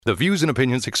The views and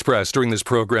opinions expressed during this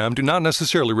program do not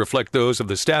necessarily reflect those of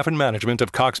the staff and management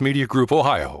of Cox Media Group,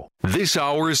 Ohio. This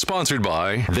hour is sponsored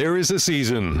by There Is a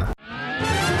Season.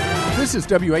 This is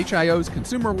WHIO's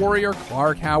consumer warrior,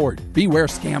 Clark Howard. Beware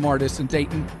scam artists in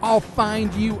Dayton. I'll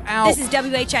find you out. This is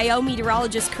WHIO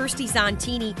meteorologist Kirsty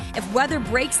Zontini. If weather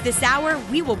breaks this hour,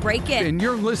 we will break it. And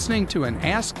you're listening to an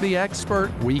Ask the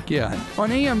Expert weekend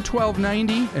on AM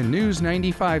 1290 and News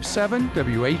 95.7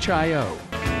 WHIO.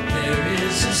 There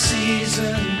is a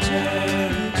season,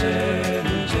 turn,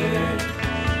 turn, turn,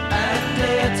 and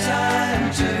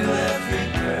daytime to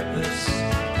every purpose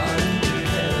under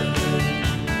heaven.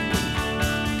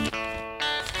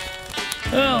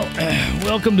 Well,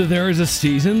 welcome to There Is a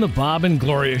Season, the Bob and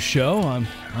Gloria show.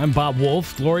 I'm Bob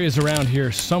Wolf. Gloria's around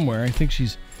here somewhere. I think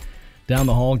she's down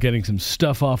the hall getting some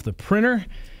stuff off the printer.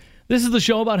 This is the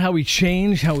show about how we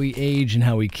change, how we age, and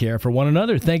how we care for one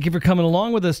another. Thank you for coming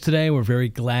along with us today. We're very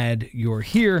glad you're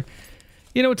here.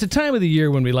 You know, it's a time of the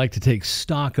year when we like to take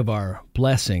stock of our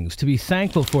blessings, to be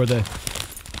thankful for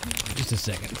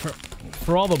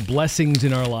for all the blessings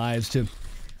in our lives, to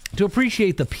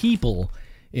appreciate the people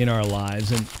in our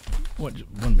lives, and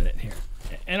 1 minute here,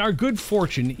 and our good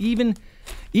fortune, even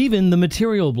the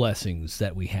material blessings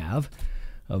that we have.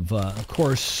 Of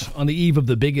course, on the eve of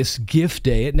the biggest gift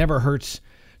day, it never hurts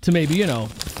to maybe,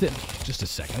 just a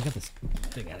second, I got this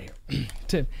thing out of here.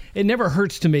 It never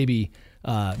hurts to maybe,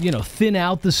 thin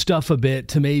out the stuff a bit,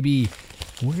 to maybe,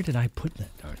 where did I put that?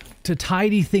 To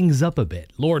tidy things up a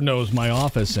bit. Lord knows my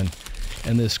office and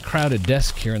this crowded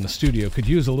desk here in the studio could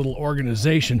use a little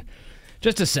organization.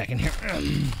 Just a second here.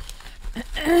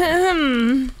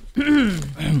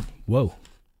 Whoa.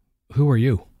 Who are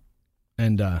you?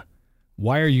 And,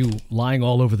 why are you lying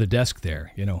all over the desk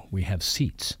there? We have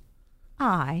seats.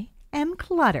 I am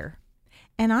Clutter,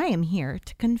 and I am here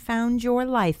to confound your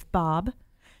life, Bob.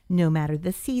 No matter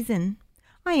the season,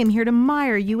 I am here to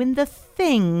mire you in the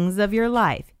things of your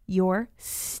life, your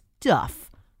stuff,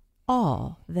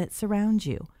 all that surrounds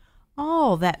you,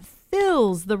 all that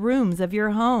fills the rooms of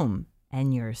your home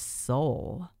and your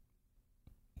soul.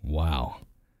 Wow.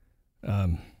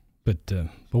 But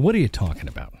what are you talking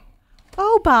about?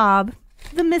 Oh, Bob.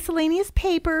 The miscellaneous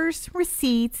papers,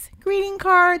 receipts, greeting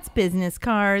cards, business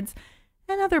cards,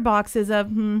 and other boxes of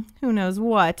who knows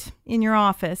what in your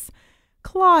office.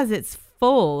 Closets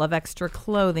full of extra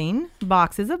clothing,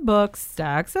 boxes of books,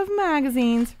 stacks of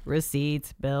magazines,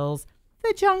 receipts, bills,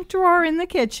 the junk drawer in the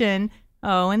kitchen.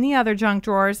 Oh, and the other junk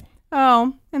drawers.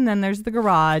 Oh, and then there's the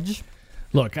garage.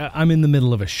 Look, I'm in the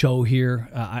middle of a show here.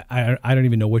 I don't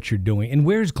even know what you're doing. And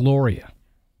where's Gloria?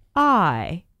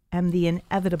 I am the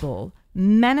inevitable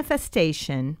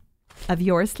manifestation of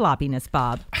your sloppiness,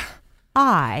 Bob.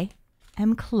 I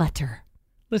am Clutter.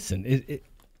 Listen,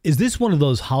 is this one of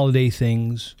those holiday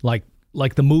things, like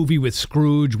the movie with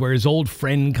Scrooge where his old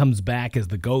friend comes back as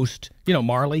the ghost?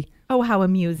 Marley? Oh, how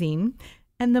amusing.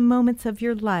 And the moments of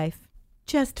your life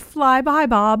just fly by,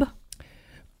 Bob.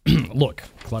 Look,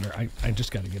 Clutter, I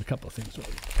just got to get a couple of things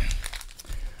ready.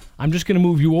 I'm just going to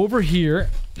move you over here.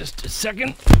 Just a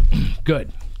second.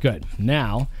 Good.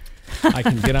 Now I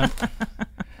can get on.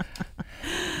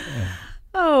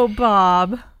 Oh,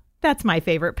 Bob. That's my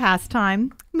favorite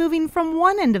pastime. Moving from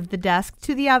one end of the desk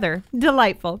to the other.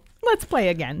 Delightful. Let's play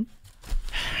again.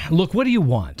 Look, what do you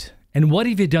want? And what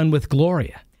have you done with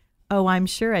Gloria? Oh, I'm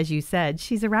sure, as you said,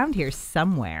 she's around here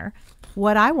somewhere.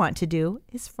 What I want to do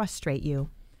is frustrate you.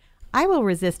 I will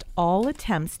resist all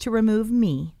attempts to remove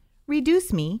me,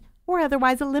 reduce me, or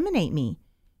otherwise eliminate me.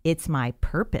 It's my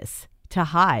purpose to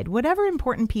hide whatever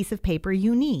important piece of paper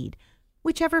you need,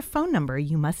 whichever phone number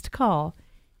you must call.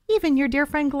 Even your dear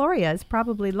friend Gloria is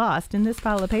probably lost in this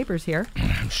pile of papers here.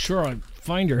 I'm sure I'd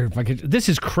find her if I could. This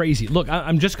is crazy. Look,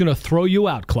 I'm just going to throw you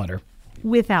out, Clutter.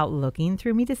 Without looking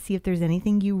through me to see if there's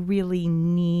anything you really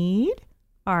need?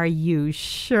 Are you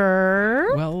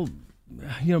sure? Well,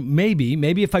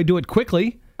 maybe if I do it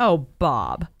quickly. Oh,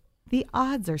 Bob, the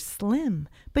odds are slim,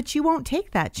 but you won't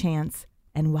take that chance.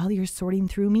 And while you're sorting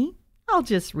through me, I'll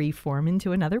just reform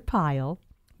into another pile.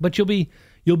 But you'll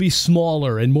be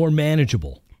smaller and more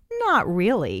manageable. Not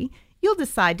really. You'll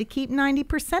decide to keep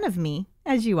 90% of me,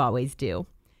 as you always do.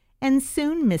 And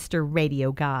soon, Mr.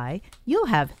 Radio Guy, you'll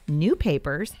have new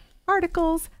papers,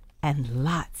 articles, and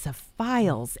lots of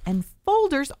files and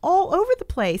folders all over the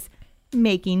place,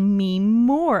 making me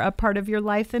more a part of your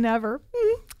life than ever.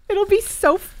 It'll be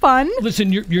so fun.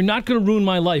 Listen, you're not going to ruin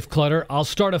my life, Clutter. I'll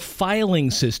start a filing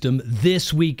system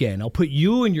this weekend. I'll put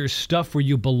you and your stuff where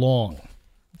you belong.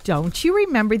 Don't you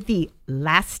remember the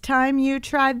last time you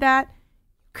tried that?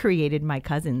 Created my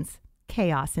cousins.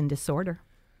 Chaos and disorder.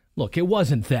 Look, it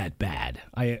wasn't that bad.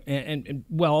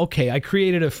 I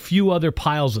created a few other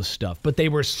piles of stuff, but they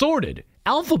were sorted,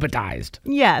 alphabetized.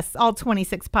 Yes, all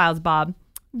 26 piles, Bob.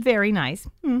 Very nice.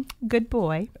 Good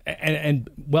boy.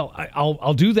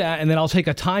 I'll do that, and then I'll take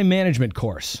a time management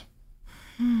course.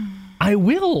 I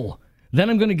will. Then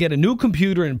I'm going to get a new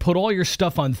computer and put all your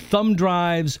stuff on thumb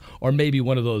drives or maybe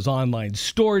one of those online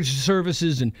storage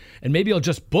services, and maybe I'll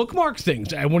just bookmark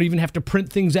things. I won't even have to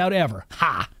print things out ever.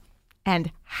 Ha!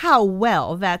 And how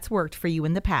well that's worked for you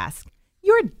in the past.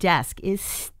 Your desk is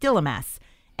still a mess.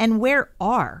 And where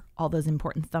are all those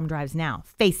important thumb drives now?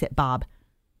 Face it, Bob.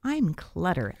 I'm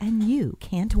clutter, and you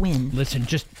can't win. Listen,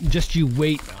 just you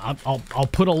wait. I'll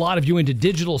put a lot of you into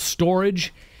digital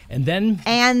storage, and then...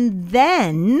 And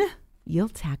then you'll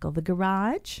tackle the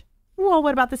garage? Well,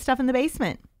 what about the stuff in the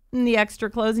basement? And the extra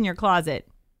clothes in your closet?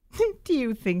 Do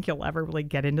you think you'll ever really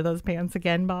get into those pants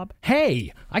again, Bob?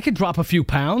 Hey, I could drop a few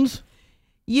pounds.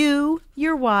 You,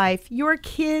 your wife, your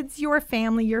kids, your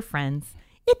family, your friends.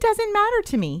 It doesn't matter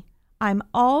to me. I'm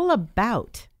all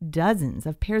about dozens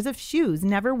of pairs of shoes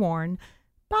never worn,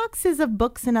 boxes of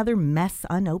books and other mess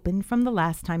unopened from the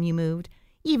last time you moved,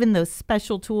 even those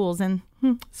special tools and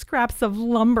scraps of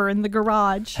lumber in the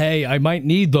garage. Hey, I might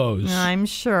need those. I'm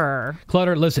sure.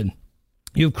 Clutter, listen.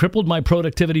 You've crippled my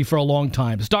productivity for a long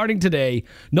time. Starting today,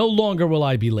 no longer will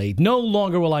I be late. No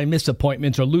longer will I miss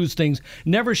appointments or lose things.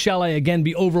 Never shall I again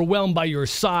be overwhelmed by your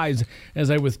size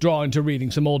as I withdraw into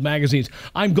reading some old magazines.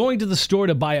 I'm going to the store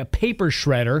to buy a paper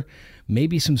shredder,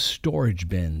 maybe some storage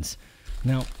bins.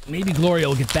 Now, maybe Gloria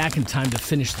will get back in time to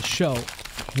finish the show.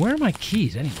 Where are my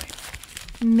keys anyway?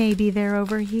 Maybe they're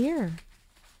over here.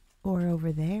 Or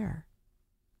over there.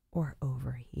 Or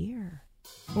over here.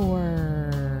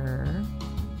 Or...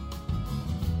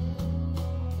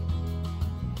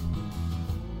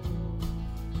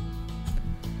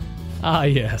 Ah,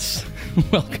 yes.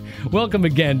 Welcome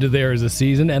again to There Is a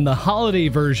Season and the holiday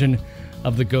version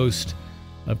of the Ghost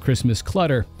of Christmas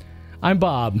Clutter. I'm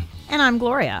Bob. And I'm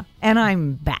Gloria. And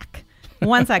I'm back.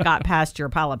 Once I got past your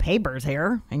pile of papers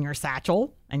here and your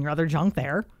satchel and your other junk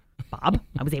there, Bob,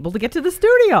 I was able to get to the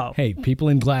studio. Hey, people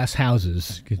in glass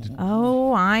houses.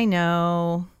 Oh, I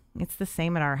know. It's the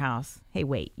same at our house. Hey,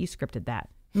 wait, you scripted that.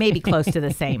 Maybe close to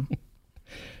the same.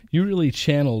 You really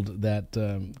channeled that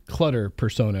clutter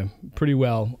persona pretty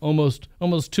well, almost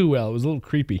too well. It was a little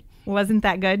creepy. Wasn't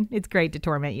that good? It's great to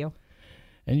torment you.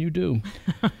 And you do.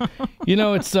 You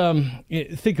know, it's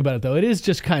think about it though. It is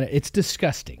just it's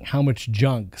disgusting how much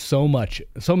junk so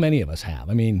many of us have.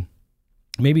 I mean,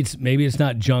 maybe it's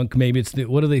not junk. Maybe it's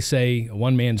what do they say?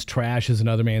 One man's trash is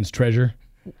another man's treasure.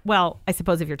 Well, I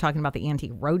suppose if you're talking about the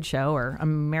Antique Roadshow or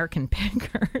American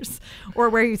Pickers or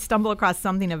where you stumble across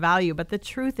something of value. But the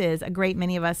truth is a great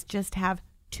many of us just have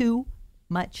too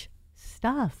much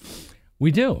stuff.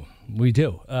 We do. We've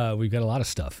got a lot of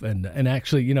stuff. And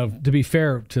actually, you know, to be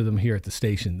fair to them here at the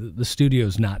station, the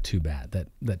studio's not too bad.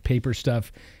 That paper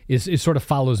stuff it sort of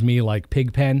follows me like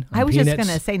Pigpen. I was Peanuts. just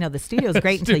going to say, no, the studio's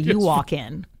great until you walk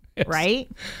in. Yes. Right?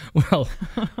 Well,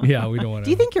 yeah, we don't want to.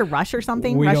 Do you think you're Rush or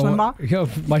something? Rush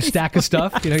Limbaugh? My stack of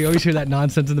stuff. You always hear that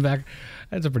nonsense in the back.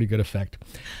 That's a pretty good effect.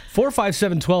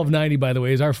 457-1290, by the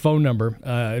way, is our phone number.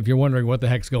 If you're wondering what the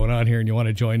heck's going on here and you want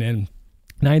to join in,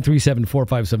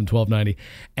 937-457-1290.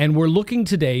 And we're looking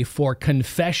today for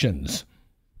confessions.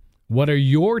 What are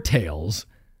your tales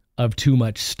of too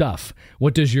much stuff?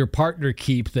 What does your partner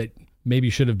keep that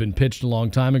maybe should have been pitched a long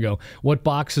time ago? What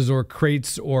boxes or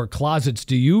crates or closets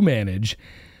do you manage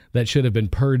that should have been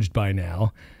purged by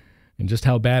now? And just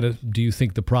how bad do you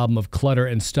think the problem of clutter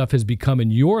and stuff has become in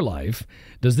your life?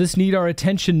 Does this need our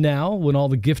attention now when all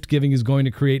the gift giving is going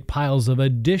to create piles of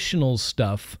additional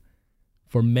stuff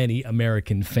for many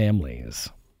American families?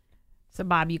 So,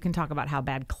 Bob, you can talk about how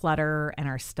bad clutter and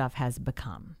our stuff has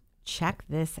become. Check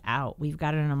this out. We've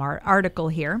got an article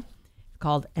here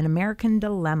called An American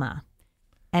Dilemma.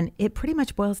 And it pretty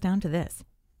much boils down to this.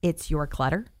 It's your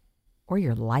clutter or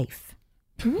your life.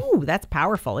 Ooh, that's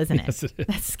powerful, isn't it? Yes, it is.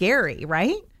 That's scary,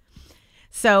 right?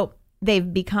 So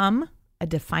they've become a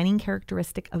defining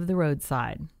characteristic of the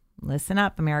roadside. Listen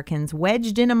up, Americans.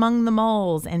 Wedged in among the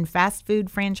malls and fast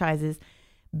food franchises,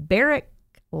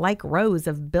 barrack-like rows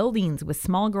of buildings with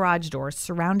small garage doors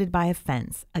surrounded by a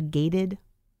fence, a gated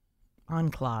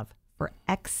enclave for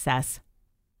excess.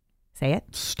 Say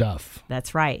it? Stuff.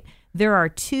 That's right. There are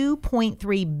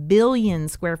 2.3 billion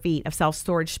square feet of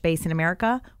self-storage space in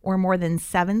America, or more than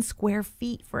 7 square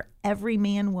feet for every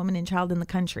man, woman, and child in the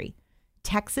country.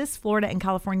 Texas, Florida, and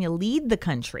California lead the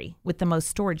country with the most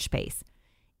storage space.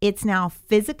 It's now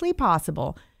physically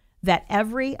possible that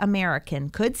every American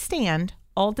could stand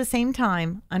all at the same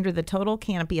time under the total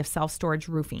canopy of self-storage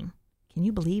roofing. Can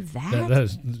you believe that?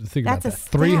 Think about that.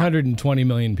 Stat. 320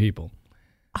 million people.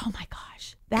 Oh my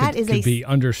gosh. That could be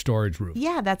under storage roof.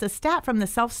 Yeah, that's a stat from the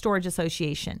Self-Storage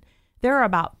Association. There are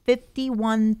about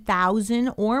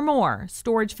 51,000 or more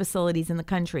storage facilities in the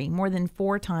country, more than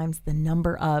 4 times the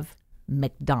number of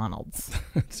McDonald's.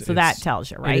 So that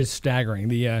tells you, right? It is staggering.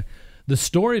 The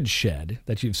storage shed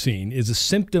that you've seen is a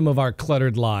symptom of our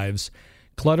cluttered lives.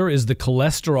 Clutter is the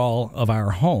cholesterol of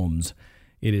our homes.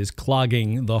 It is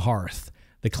clogging the hearth.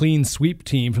 The clean sweep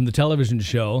team from the television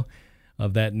show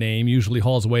of that name usually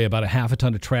hauls away about a half a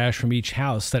ton of trash from each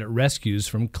house that it rescues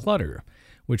from clutter,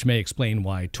 which may explain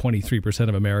why 23%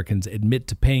 of Americans admit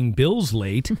to paying bills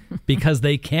late because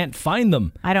they can't find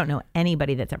them. I don't know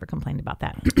anybody that's ever complained about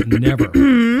that. Never.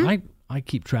 I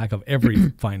keep track of every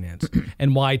finance.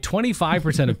 And why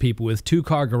 25% of people with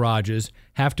 2-car garages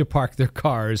have to park their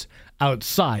cars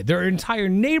outside. There are entire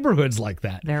neighborhoods like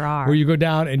that. There are. Where you go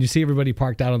down and you see everybody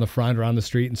parked out on the front or on the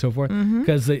street and so forth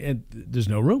because there's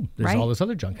no room. There's all this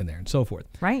other junk in there and so forth.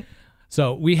 Right.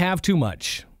 So we have too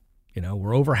much. You know,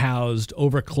 we're overhoused,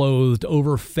 overclothed,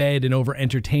 overfed, and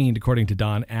overentertained, according to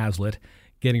Don Aslett,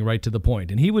 getting right to the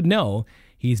point. And he would know.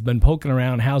 He's been poking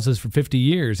around houses for 50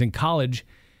 years. In college,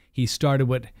 he started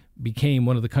what became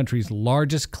one of the country's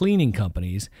largest cleaning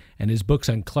companies, and his books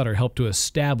on clutter helped to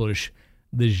establish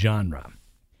the genre.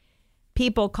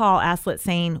 People call Aslett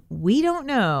saying, "We don't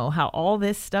know how all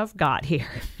this stuff got here."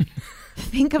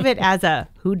 Think of it as a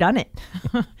whodunit.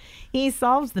 He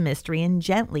solves the mystery and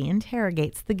gently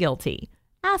interrogates the guilty.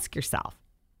 Ask yourself,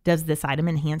 does this item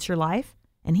enhance your life?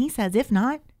 And he says, if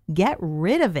not, get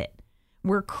rid of it.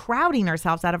 We're crowding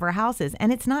ourselves out of our houses,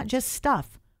 and it's not just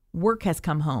stuff. Work has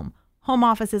come home. Home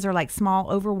offices are like small,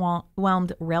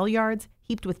 overwhelmed rail yards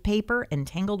heaped with paper and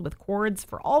tangled with cords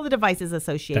for all the devices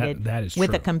associated that is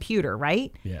with true. a computer,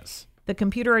 right? Yes. The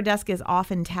computer or desk is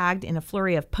often tagged in a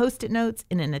flurry of Post-it notes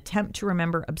in an attempt to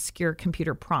remember obscure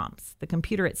computer prompts. The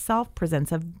computer itself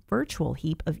presents a virtual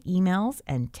heap of emails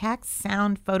and text,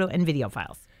 sound, photo, and video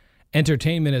files.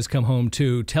 Entertainment has come home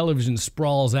too. Television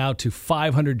sprawls out to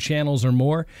 500 channels or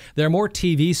more. There are more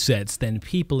TV sets than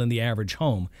people in the average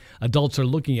home. Adults are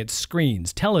looking at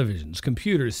screens, televisions,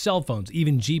 computers, cell phones,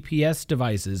 even GPS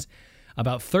devices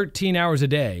about 13 hours a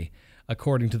day,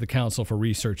 according to the Council for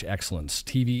Research Excellence.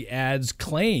 TV ads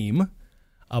claim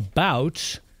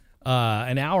about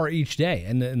an hour each day.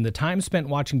 And the time spent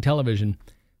watching television,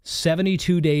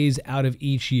 72 days out of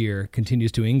each year,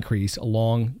 continues to increase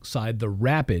alongside the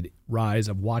rapid rise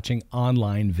of watching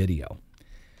online video.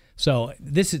 So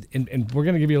this is, and we're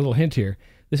going to give you a little hint here.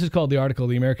 This is called the article,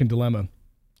 The American Dilemma,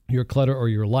 Your Clutter or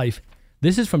Your Life.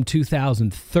 This is from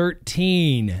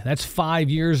 2013. That's 5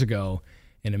 years ago.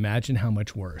 And imagine how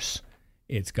much worse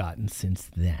it's gotten since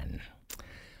then.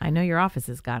 I know your office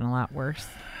has gotten a lot worse.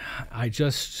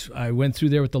 I went through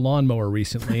there with the lawnmower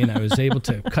recently, and I was able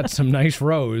to cut some nice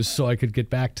rows so I could get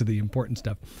back to the important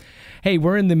stuff. Hey,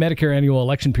 we're in the Medicare annual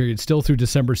election period still through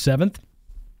December 7th.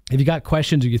 If you got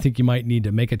questions or you think you might need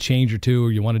to make a change or two,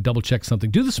 or you want to double check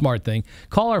something, do the smart thing.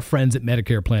 Call our friends at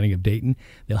Medicare Planning of Dayton.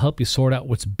 They'll help you sort out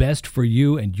what's best for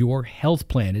you and your health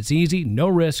plan. It's easy, no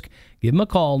risk. Give them a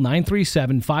call,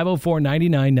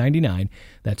 937-504-9999.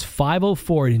 That's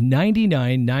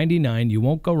 504-9999. You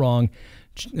won't go wrong.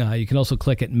 You can also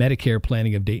click at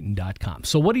MedicarePlanningOfDayton.com.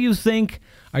 So what do you think?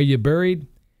 Are you buried?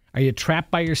 Are you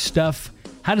trapped by your stuff?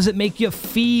 How does it make you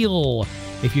feel?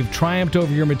 If you've triumphed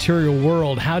over your material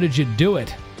world, how did you do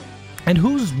it? And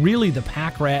who's really the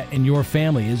pack rat in your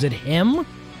family? Is it him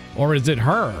or is it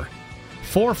her?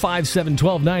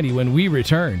 457-1290 when we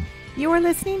return. You're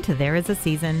listening to There Is a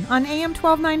Season on AM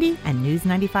 1290 and News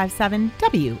 95.7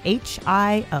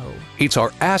 WHIO. It's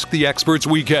our Ask the Experts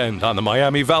weekend on the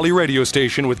Miami Valley radio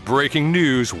station with breaking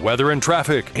news, weather, and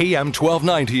traffic. AM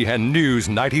 1290 and News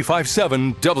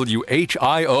 95.7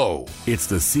 WHIO. It's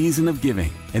the season of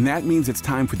giving, and that means it's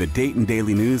time for the Dayton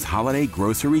Daily News Holiday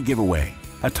Grocery Giveaway.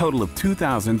 A total of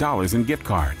 $2,000 in gift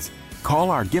cards.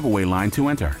 Call our giveaway line to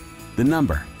enter. The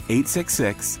number,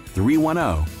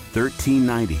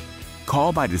 866-310-1390.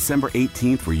 Call by December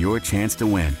 18th for your chance to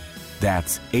win.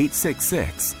 That's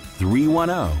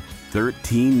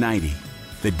 866-310-1390.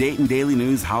 The Dayton Daily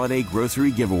News Holiday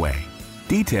Grocery Giveaway.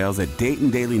 Details at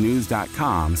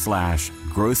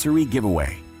DaytonDailyNews.com/grocery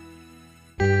giveaway.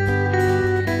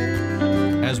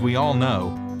 As we all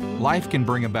know, life can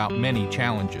bring about many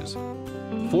challenges.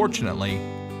 Fortunately,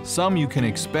 some you can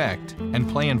expect and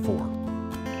plan for.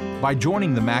 By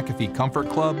joining the McAfee Comfort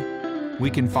Club, we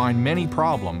can find many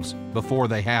problems before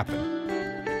they happen.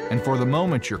 And for the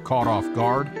moment you're caught off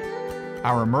guard,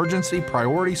 our emergency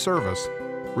priority service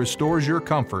restores your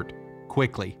comfort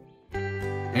quickly.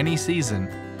 Any season,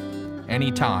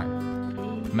 any time.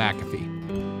 McAfee.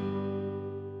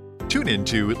 Tune in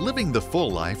to Living the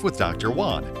Full Life with Dr.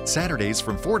 Juan, Saturdays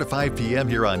from 4 to 5 p.m.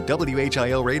 here on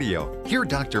WHIO Radio. Hear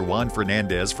Dr. Juan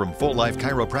Fernandez from Full Life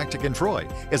Chiropractic in Troy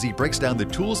as he breaks down the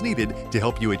tools needed to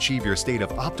help you achieve your state of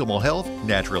optimal health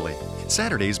naturally.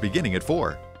 Saturdays beginning at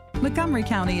 4. Montgomery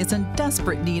County is in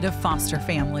desperate need of foster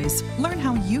families. Learn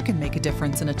how you can make a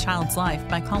difference in a child's life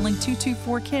by calling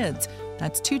 224-KIDS.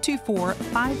 That's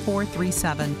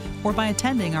 224-5437, or by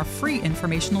attending our free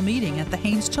informational meeting at the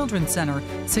Haynes Children's Center,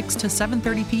 6 to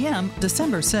 7:30 p.m.,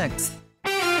 December 6th.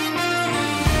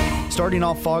 Starting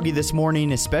off foggy this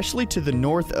morning, especially to the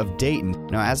north of Dayton.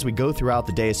 Now, as we go throughout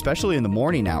the day, especially in the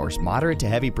morning hours, moderate to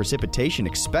heavy precipitation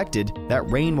expected.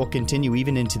 That rain will continue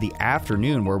even into the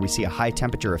afternoon, where we see a high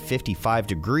temperature of 55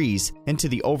 degrees. Into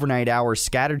the overnight hours,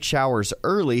 scattered showers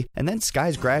early, and then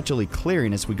skies gradually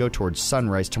clearing as we go towards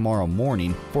sunrise tomorrow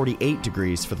morning. 48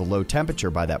 degrees for the low temperature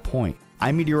by that point.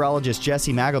 I'm meteorologist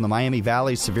Jesse Mag on the Miami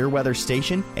Valley Severe Weather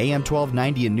Station, AM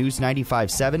 1290 and News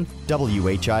 95.7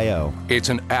 WHIO. It's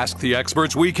an Ask the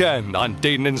Experts weekend on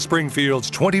Dayton and Springfield's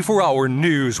 24-hour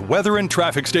news, weather, and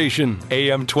traffic station,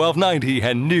 AM 1290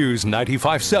 and News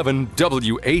 95.7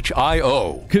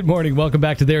 WHIO. Good morning. Welcome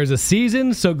back to There's a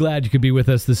Season. So glad you could be with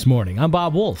us this morning. I'm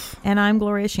Bob Wolf. And I'm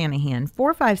Gloria Shanahan.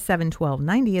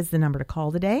 457-1290 is the number to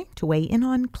call today to weigh in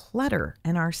on clutter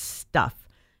and our stuff.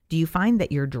 Do you find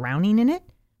that you're drowning in it?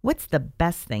 What's the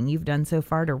best thing you've done so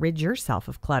far to rid yourself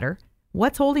of clutter?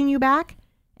 What's holding you back?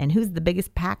 And who's the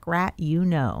biggest pack rat you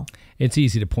know? It's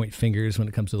easy to point fingers when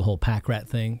it comes to the whole pack rat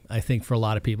thing, I think, for a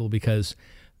lot of people, because,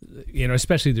 you know,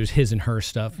 especially there's his and her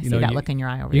stuff. I see that look in your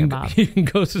eye over there, Bob. You can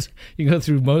go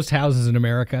through most houses in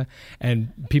America,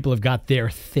 and people have got their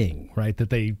thing, right, that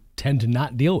they tend to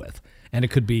not deal with. And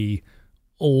it could be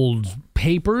old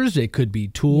papers, it could be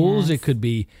tools, It could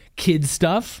be kid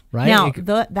stuff, right? Now,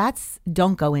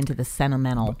 don't go into the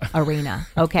sentimental arena,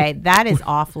 okay? That is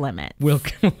off limits.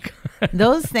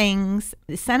 Those things,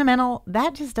 sentimental,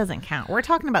 that just doesn't count. We're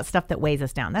talking about stuff that weighs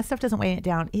us down. That stuff doesn't weigh it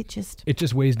down. It just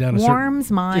weighs down.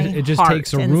 Warms my heart. It just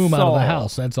takes a room out of the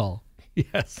house. That's all.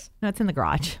 Yes. No, it's in the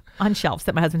garage on shelves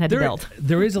that my husband had to build.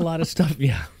 There is a lot of stuff.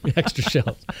 Yeah, extra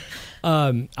shelves.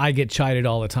 I get chided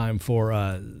all the time for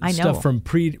stuff from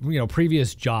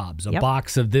previous jobs. A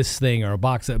box of this thing or a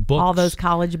box of books. All those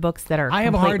college books that are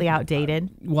completely outdated.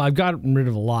 Well, I've gotten rid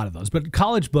of a lot of those. But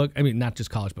not just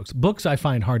college books. Books I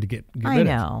find hard to get rid of. I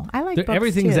know. I like books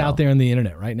everything's too. out there on the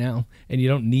internet right now, and you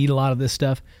don't need a lot of this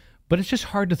stuff. But it's just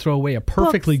hard to throw away a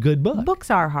perfectly good book.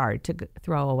 Books are hard to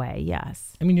throw away,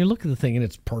 yes. I mean, you look at the thing and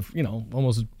it's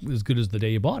almost as good as the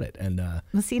day you bought it. And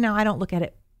well, see, now I don't look at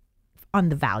it on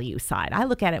the value side. I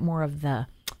look at it more of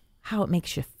how it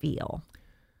makes you feel.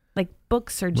 Like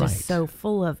books are just so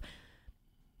full of,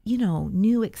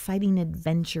 new exciting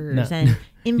adventures and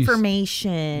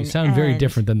information. You sound very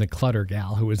different than the clutter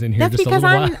gal who was in here just a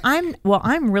little while.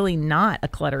 I'm really not a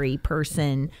cluttery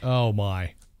person. Oh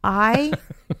my. I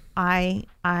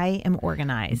am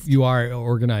organized. You are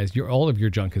organized. All of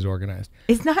your junk is organized.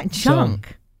 It's not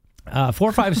junk.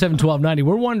 457-1290.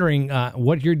 We're wondering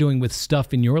what you're doing with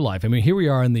stuff in your life. I mean, here we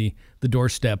are on the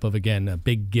doorstep of, again, a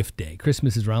big gift day.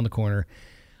 Christmas is around the corner.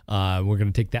 We're going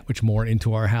to take that much more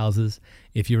into our houses.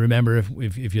 If you remember,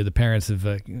 if you're the parents of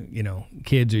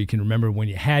kids, or you can remember when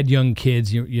you had young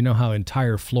kids, you know how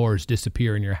entire floors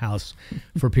disappear in your house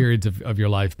for periods of your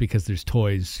life because there's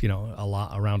toys,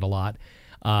 around a lot.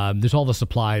 There's all the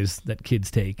supplies that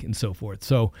kids take and so forth.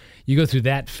 So you go through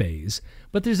that phase.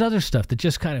 But there's other stuff that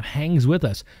just kind of hangs with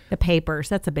us. The papers,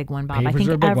 that's a big one, Bob. I think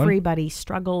everybody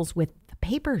struggles with the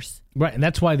papers. Right, and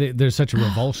that's why there's such a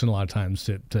revulsion a lot of times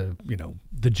to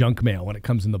the junk mail when it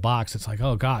comes in the box. It's like,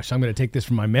 oh gosh, I'm going to take this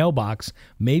from my mailbox,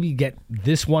 maybe get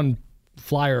this one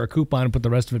flyer or coupon and put the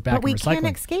rest of it back in recycling. But we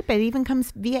can't escape it. It even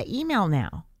comes via email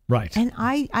now. Right. And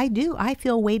I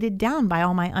feel weighted down by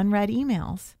all my unread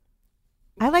emails.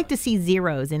 I like to see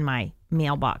zeros in my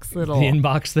mailbox. The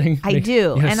inbox thing? I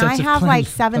do. And I have like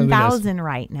 7,000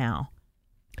 right now.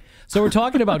 So we're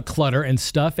talking about clutter and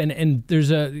stuff, and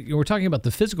we're talking about the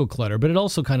physical clutter, but it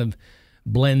also kind of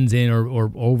blends in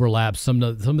or overlaps some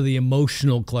of the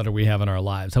emotional clutter we have in our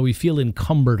lives, how we feel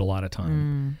encumbered a lot of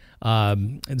time.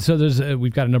 And so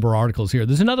we've got a number of articles here.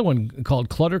 There's another one called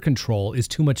Clutter Control is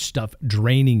Too Much Stuff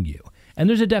Draining You. And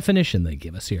there's a definition they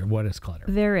give us here. What is clutter?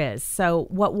 There is. So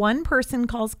what one person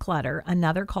calls clutter,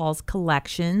 another calls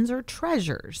collections or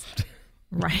treasures.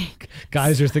 Right.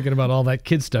 Guys are thinking about all that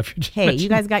kid stuff. Hey, you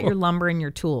guys got your lumber and your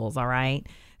tools, all right?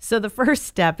 So the first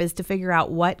step is to figure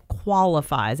out what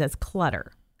qualifies as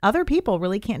clutter. other people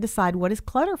really can't decide what is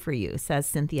clutter for you, says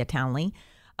Cynthia Townley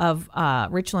of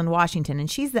Richland, Washington. And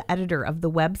she's the editor of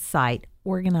the website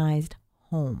Organized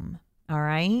Home. All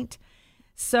right.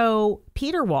 So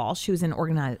Peter Walsh, who's an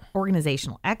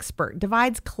organizational expert,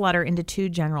 divides clutter into two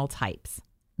general types.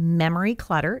 Memory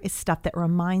clutter is stuff that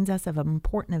reminds us of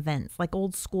important events like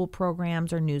old school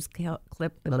programs or newspaper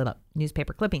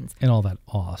clippings. And all that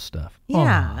awe stuff.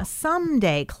 Yeah. Aw.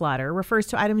 Someday clutter refers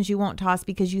to items you won't toss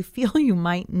because you feel you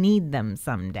might need them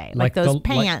someday. Like those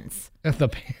pants. The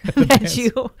pants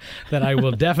that I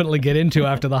will definitely get into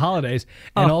after the holidays.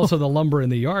 And also the lumber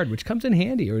in the yard, which comes in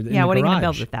handy. Or in the what are you going to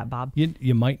garage. build with that, Bob?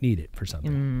 You might need it for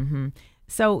something. Mm-hmm.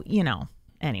 So,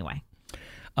 anyway.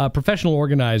 Professional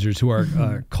organizers who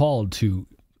are called to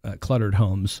cluttered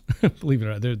homes, believe it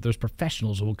or not, there's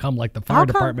professionals who will come, like the fire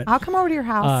department. I'll come over to your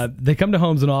house. They come to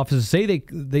homes and offices.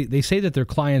 They say that their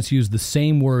clients use the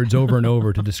same words over and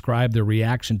over to describe their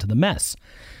reaction to the mess.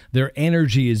 Their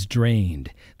energy is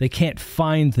drained. They can't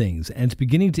find things, and it's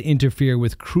beginning to interfere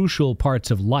with crucial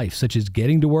parts of life, such as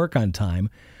getting to work on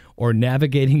time or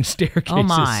navigating staircases. Oh,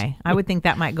 my. I would think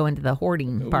that might go into the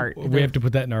hoarding part. We have to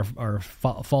put that in our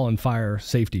fallen fire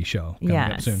safety show coming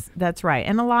up soon. That's right.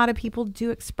 And a lot of people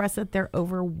do express that they're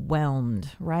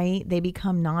overwhelmed, right? They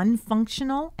become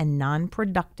non-functional and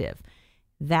non-productive.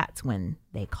 That's when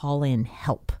they call in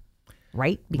help,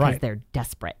 right? Because they're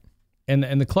desperate.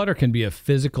 And the clutter can be a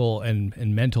physical and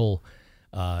mental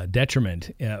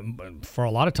detriment for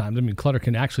a lot of times. I mean, clutter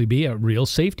can actually be a real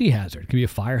safety hazard. It can be a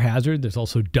fire hazard. There's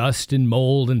also dust and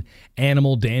mold and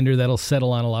animal dander that'll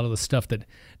settle on a lot of the stuff that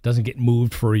doesn't get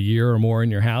moved for a year or more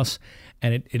in your house.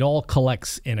 And it all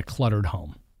collects in a cluttered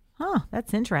home. Huh,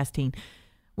 that's interesting.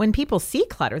 When people see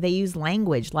clutter, they use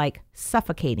language like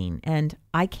suffocating and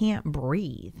I can't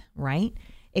breathe, right?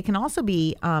 It can also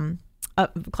be,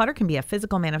 clutter can be a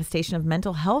physical manifestation of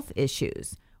mental health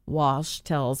issues. Walsh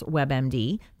tells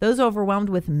WebMD, those overwhelmed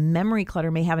with memory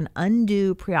clutter may have an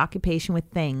undue preoccupation with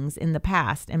things in the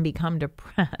past and become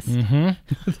depressed.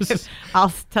 Mm-hmm.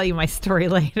 I'll tell you my story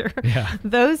later. Yeah.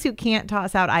 Those who can't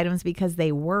toss out items because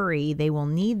they worry they will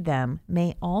need them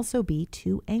may also be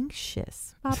too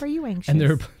anxious. Bob, are you anxious? And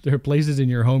there are places in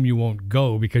your home you won't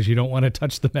go because you don't want to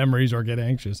touch the memories or get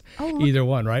anxious. Either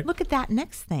one, right? Look at that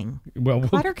next thing. Well,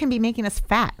 clutter can be making us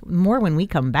fat more when we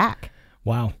come back.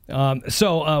 Wow.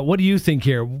 So what do you think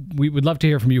here? We would love to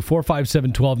hear from you,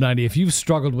 457-1290. If you've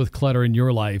struggled with clutter in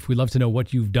your life, we'd love to know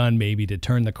what you've done maybe to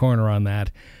turn the corner on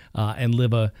that and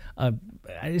live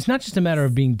it's not just a matter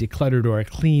of being decluttered or a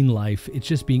clean life. It's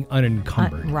just being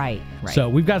unencumbered. Right. So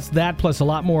we've got that plus a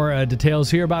lot more details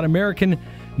here about American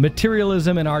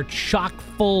materialism and our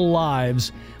chock-full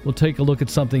lives. We'll take a look at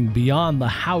something beyond the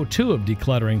how-to of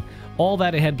decluttering. All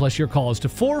that ahead, plus your calls to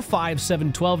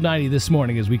 457-1290 this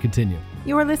morning as we continue.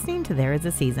 You are listening to There Is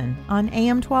a Season on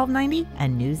AM 1290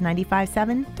 and News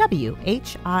 95.7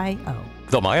 WHIO.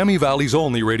 The Miami Valley's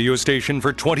only radio station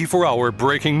for 24-hour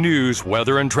breaking news,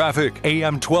 weather, and traffic.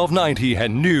 AM 1290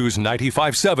 and News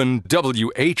 95.7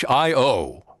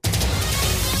 WHIO.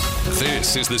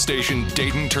 This is the station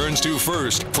Dayton turns to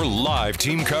first for live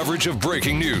team coverage of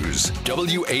breaking news.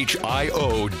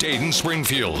 WHIO Dayton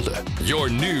Springfield. Your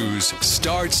news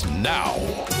starts now.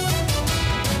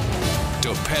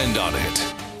 Depend on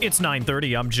it. It's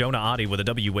 9:30. I'm Jonah Oddie with a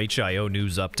WHIO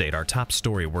news update. Our top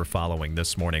story we're following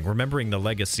this morning, remembering the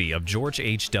legacy of George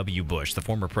H.W. Bush, the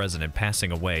former president,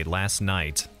 passing away last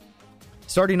night.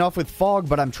 Starting off with fog,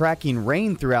 but I'm tracking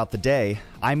rain throughout the day.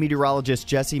 I'm meteorologist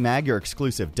Jesse Mag. Your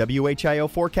exclusive WHIO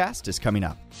forecast is coming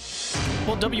up.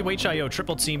 Well, WHIO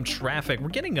Triple Team Traffic, we're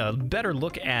getting a better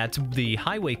look at the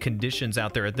highway conditions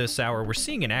out there at this hour. We're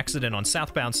seeing an accident on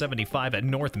southbound 75 at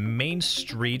North Main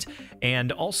Street,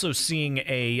 and also seeing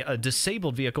a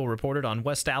disabled vehicle reported on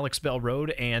West Alex Bell Road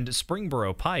and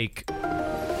Springboro Pike.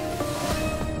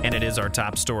 And it is our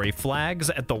top story. Flags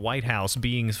at the White House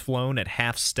being flown at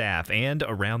half staff and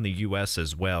around the U.S.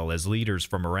 as well, as leaders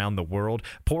from around the world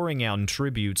pouring out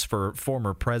tributes for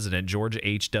former President George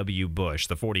H.W. Bush.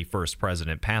 The 41st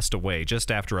president passed away just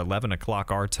after 11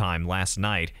 o'clock our time last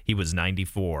night. He was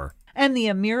 94. And the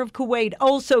Emir of Kuwait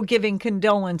also giving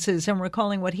condolences and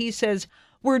recalling what he says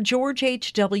were George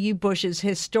H.W. Bush's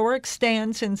historic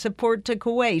stance in support to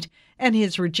Kuwait and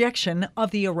his rejection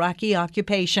of the Iraqi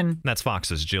occupation. That's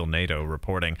Fox's Jill Nato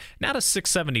reporting. Now to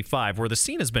 675, where the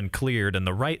scene has been cleared and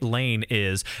the right lane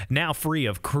is now free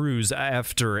of crews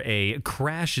after a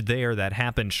crash there that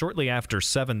happened shortly after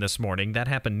 7 this morning. That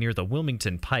happened near the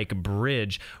Wilmington Pike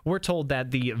Bridge. We're told that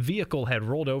the vehicle had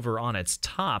rolled over on its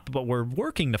top, but we're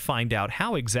working to find out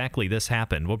how exactly this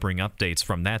happened. We'll bring updates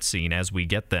from that scene as we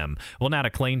get them. Well, now to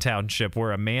Clay Township,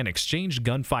 where a man exchanged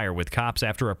gunfire with cops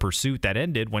after a pursuit that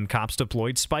ended when cops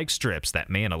deployed spike strips. That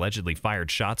man allegedly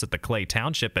fired shots at the Clay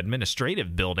Township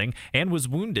Administrative Building and was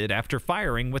wounded after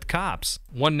firing with cops.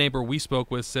 One neighbor we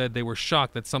spoke with said they were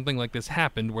shocked that something like this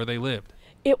happened where they lived.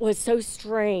 It was so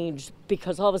strange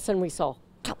because all of a sudden we saw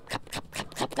cop.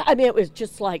 I mean, it was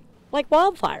just like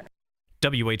wildfire.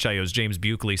 WHIO's James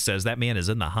Buckley says that man is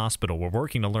in the hospital. We're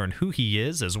working to learn who he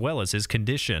is as well as his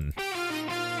condition.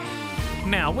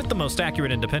 Now, with the most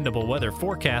accurate and dependable weather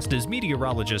forecast is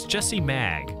meteorologist Jesse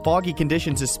Mag. Foggy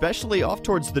conditions, especially off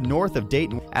towards the north of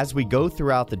Dayton. As we go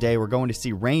throughout the day, we're going to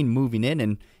see rain moving in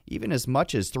and even as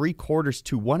much as 3/4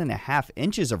 to 1.5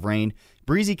 inches of rain.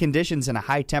 Breezy conditions and a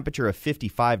high temperature of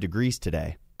 55 degrees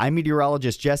today. I'm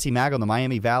meteorologist Jesse Mag on the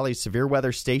Miami Valley Severe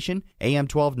Weather Station, AM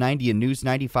 1290 and News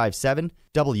 95.7,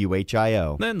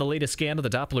 WHIO. Then the latest scan of the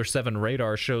Doppler 7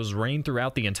 radar shows rain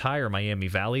throughout the entire Miami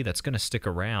Valley. That's going to stick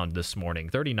around this morning.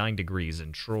 39 degrees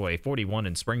in Troy, 41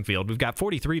 in Springfield. We've got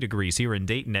 43 degrees here in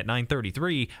Dayton at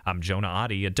 9:33. I'm Jonah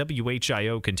Oddie at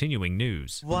WHIO Continuing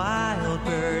News. Wild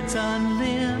Birds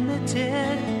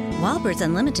Unlimited. Wild Birds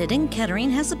Unlimited in Kettering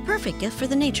has the perfect gift for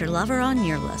the nature lover on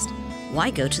your list. Why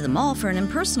go to the mall for an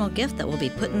impersonal gift that will be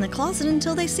put in the closet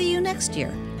until they see you next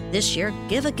year? This year,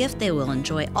 give a gift they will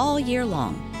enjoy all year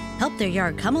long. Help their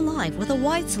yard come alive with a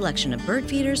wide selection of bird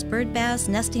feeders, bird baths,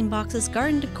 nesting boxes,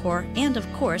 garden decor, and of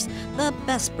course, the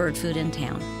best bird food in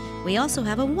town. We also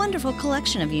have a wonderful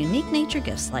collection of unique nature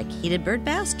gifts like heated bird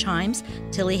baths, chimes,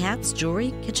 Tilly hats,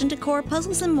 jewelry, kitchen decor,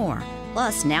 puzzles, and more.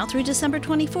 Plus, now through December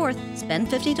 24th, spend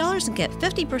 $50 and get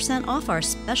 50% off our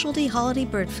specialty holiday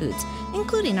bird foods,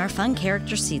 including our fun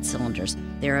character seed cylinders.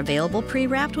 They're available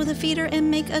pre-wrapped with a feeder and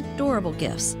make adorable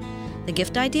gifts. The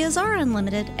gift ideas are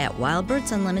unlimited at Wild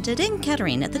Birds Unlimited in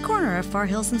Kettering at the corner of Far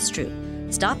Hills and Stroop.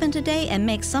 Stop in today and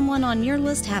make someone on your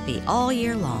list happy all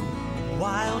year long.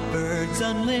 Wild Birds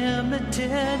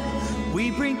Unlimited.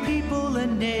 We bring people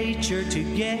and nature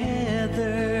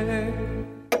together.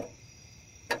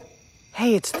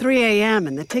 Hey, it's 3 a.m.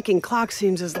 and the ticking clock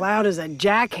seems as loud as a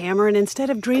jackhammer, and instead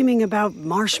of dreaming about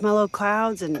marshmallow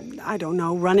clouds and, I don't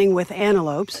know, running with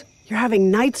antelopes, you're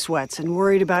having night sweats and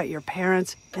worried about your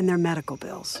parents and their medical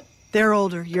bills. They're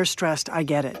older, you're stressed, I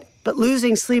get it. But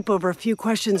losing sleep over a few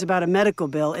questions about a medical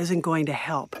bill isn't going to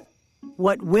help.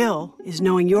 What will is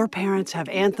knowing your parents have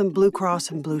Anthem Blue Cross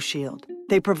and Blue Shield.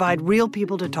 They provide real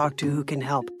people to talk to who can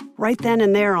help, right then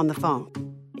and there on the phone.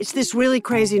 It's this really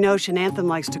crazy notion Anthem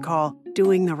likes to call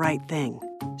doing the right thing.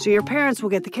 So your parents will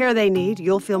get the care they need,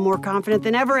 you'll feel more confident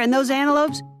than ever, and those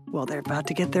antelopes, well, they're about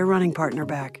to get their running partner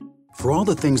back. For all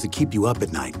the things that keep you up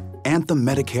at night, Anthem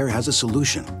Medicare has a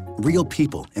solution. Real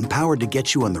people empowered to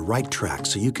get you on the right track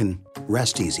so you can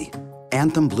rest easy.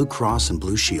 Anthem Blue Cross and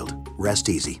Blue Shield. Rest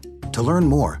easy. To learn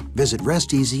more, visit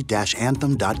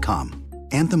resteasy-anthem.com.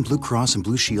 Anthem Blue Cross and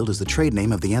Blue Shield is the trade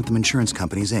name of the Anthem Insurance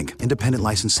Companies, Inc., independent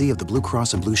licensee of the Blue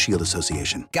Cross and Blue Shield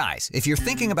Association. Guys, if you're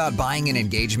thinking about buying an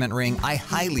engagement ring, I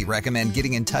highly recommend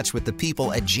getting in touch with the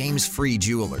people at James Free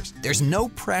Jewelers. There's no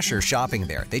pressure shopping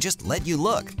there. They just let you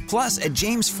look. Plus, at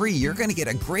James Free, you're going to get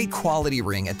a great quality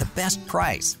ring at the best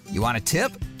price. You want a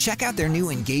tip? Check out their new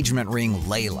engagement ring,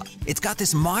 Layla. It's got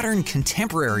this modern,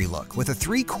 contemporary look with a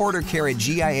 3/4 carat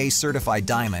GIA certified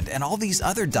diamond and all these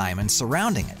other diamonds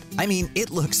surrounding it. I mean, it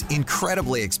looks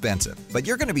incredibly expensive, but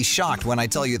you're going to be shocked when I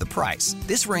tell you the price.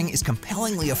 This ring is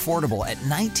compellingly affordable at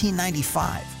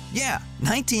 $19.95. Yeah,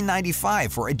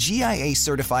 $19.95 for a GIA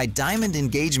certified diamond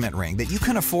engagement ring that you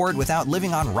can afford without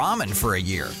living on ramen for a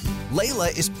year.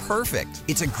 Layla is perfect.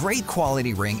 It's a great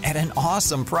quality ring at an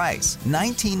awesome price.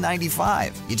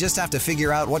 $19.95. You just have to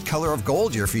figure out what color of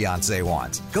gold your fiancé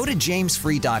wants. Go to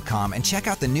jamesfree.com and check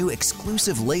out the new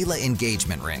exclusive Layla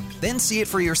engagement ring. Then see it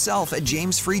for yourself at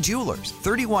James Free Jewelers,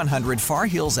 3100 Far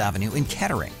Hills Avenue in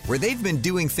Kettering, where they've been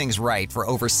doing things right for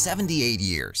over 78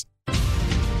 years.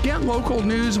 Get local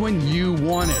news when you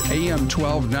want it. AM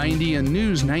 1290 and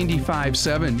News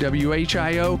 95.7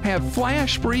 WHIO have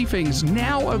flash briefings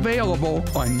now available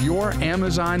on your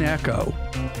Amazon Echo.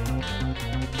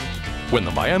 When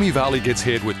the Miami Valley gets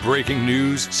hit with breaking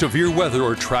news, severe weather,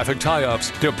 or traffic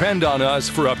tie-ups, depend on us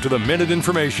for up-to-the-minute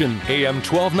information. AM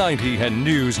 1290 and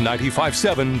News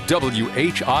 95.7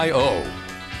 WHIO.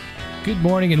 Good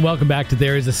morning and welcome back to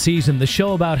There Is a Season, the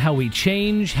show about how we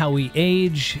change, how we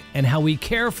age, and how we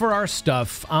care for our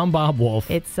stuff. I'm Bob Wolf.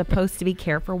 It's supposed to be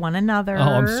care for one another. Oh,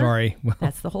 I'm sorry. Well,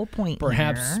 that's the whole point.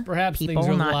 Perhaps People, things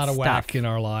are a not lot of stuff. whack in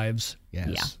our lives. Yes.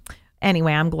 Yeah.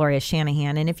 Anyway, I'm Gloria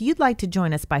Shanahan, and if you'd like to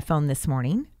join us by phone this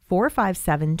morning,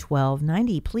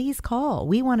 457-1290, please call.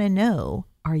 We want to know,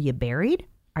 are you buried?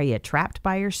 Are you trapped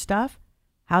by your stuff?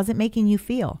 How's it making you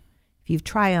feel? If you've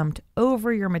triumphed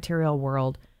over your material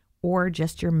world or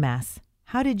just your mess,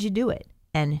 how did you do it?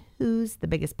 And who's the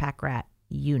biggest pack rat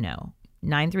you know?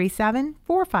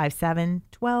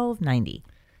 937-457-1290.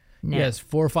 Yes,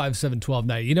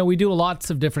 457-1290. You know, we do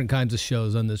lots of different kinds of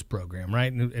shows on this program,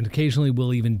 right? And occasionally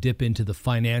we'll even dip into the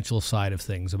financial side of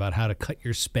things about how to cut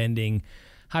your spending,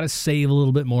 how to save a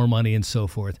little bit more money, and so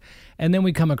forth. And then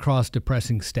we come across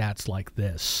depressing stats like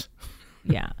this.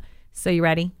 Yeah. So you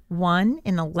ready? 1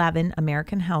 in 11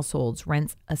 American households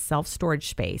rents a self-storage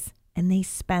space, and they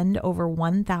spend over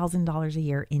 $1,000 a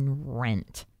year in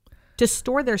rent to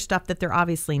store their stuff that they're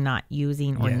obviously not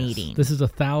using or needing. This is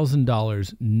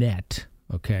 $1,000 net.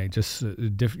 Okay, just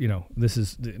this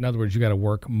is, in other words, you got to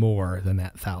work more than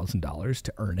that $1,000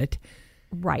 to earn it.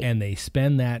 Right. And they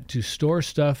spend that to store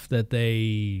stuff that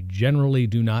they generally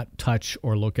do not touch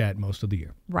or look at most of the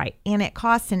year. Right. And it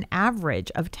costs an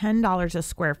average of $10 a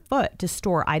square foot to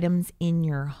store items in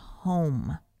your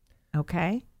home.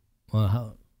 Okay?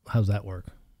 Well, how's that work?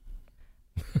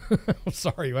 I'm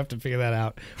sorry, you have to figure that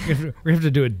out. We have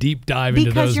to do a deep dive into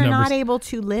those numbers. Because you're not able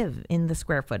to live in the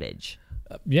square footage.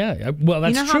 Yeah, well,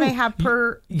 that's true. You know how they have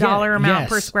per dollar amount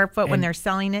per square foot when they're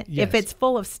selling it? Yes. If it's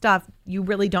full of stuff, you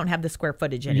really don't have the square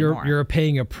footage anymore. You're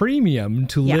paying a premium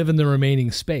to live in the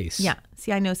remaining space. Yeah.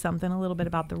 See, I know something a little bit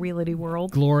about the realty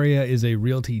world. Gloria is a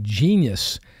realty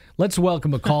genius. Let's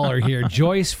welcome a caller here.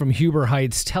 Joyce from Huber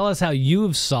Heights. Tell us how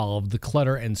you've solved the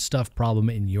clutter and stuff problem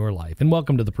in your life. And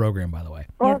welcome to the program, by the way.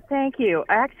 Well, thank you.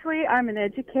 Actually, I'm an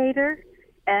educator,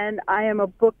 and I am a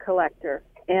book collector.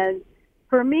 And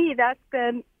for me, that's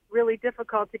been really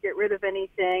difficult to get rid of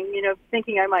anything,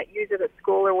 thinking I might use it at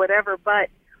school or whatever. But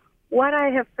what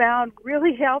I have found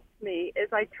really helps me is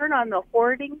I turn on the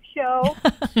hoarding show,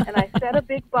 and I set a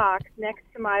big box next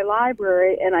to my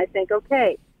library, and I think,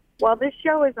 okay, while this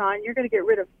show is on, you're going to get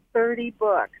rid of 30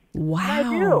 books. Wow. And I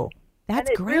do. That's and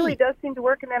it great. really does seem to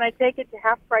work, and then I take it to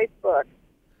half-price books.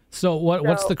 So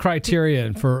what's the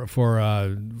criterion for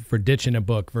ditching a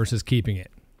book versus keeping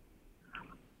it?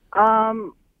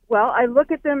 Well, I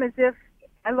look at them as if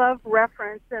I love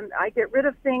reference, and I get rid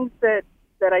of things that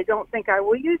I don't think I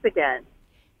will use again.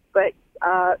 But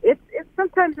it's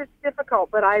sometimes it's difficult,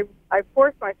 but I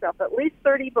force myself at least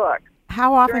 30 books.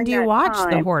 How often do you watch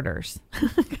time. The Hoarders?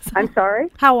 I'm sorry?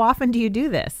 How often do you do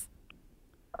this?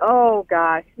 Oh,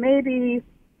 gosh, maybe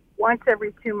once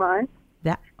every 2 months.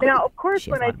 Now, of course,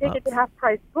 when I take it to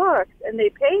half-price books and they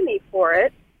pay me for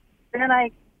it, then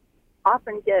I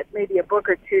often get maybe a book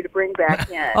or two to bring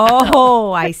back in.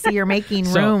 Oh, I see. You're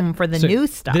making room for the new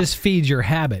stuff. This feeds your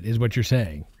habit, is what you're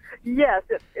saying. Yes,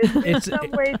 in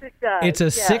some ways it does. It's a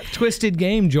sick, twisted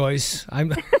game, Joyce.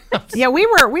 Yeah, we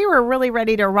were really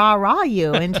ready to rah-rah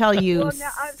you until you... Well, now,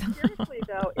 seriously,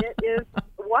 though, it is...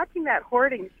 Watching that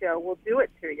hoarding show will do it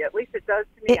to you. At least it does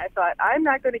to me. I thought, I'm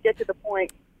not going to get to the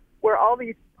point where all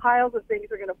these piles of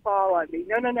things are going to fall on me.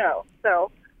 No.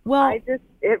 So,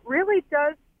 it really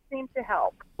does seem to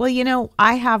help. Well,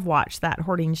 I have watched that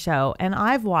hoarding show, and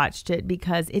I've watched it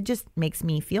because it just makes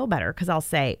me feel better, because I'll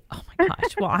say, oh my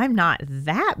gosh, well, I'm not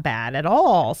that bad at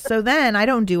all. So then I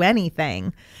don't do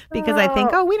anything because I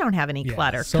think, we don't have any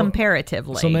clutter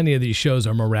comparatively. So many of these shows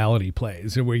are morality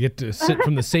plays, and we get to sit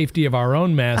from the safety of our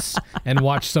own mess and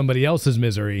watch somebody else's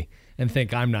misery and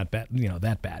think I'm not bad,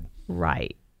 that bad.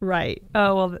 Right.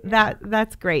 Oh, well,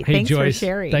 that's great. Hey, Thanks Joyce, for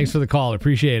sharing. Thanks for the call.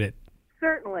 Appreciate it.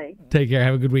 Certainly. Take care.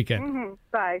 Have a good weekend. Mm-hmm.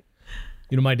 Bye.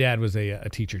 My dad was a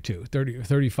teacher too,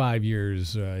 35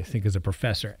 years, I think, as a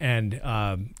professor. And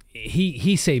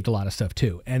he saved a lot of stuff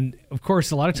too. And of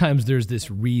course, a lot of times there's this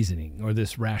reasoning or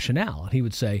this rationale. And he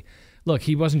would say, look,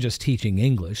 he wasn't just teaching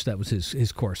English. That was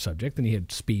his core subject. And he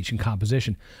had speech and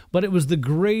composition. But it was the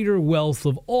greater wealth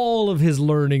of all of his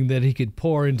learning that he could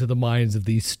pour into the minds of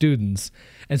these students.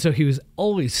 And so he was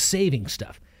always saving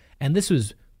stuff. And this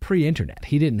was pre-internet.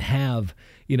 He didn't have,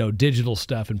 digital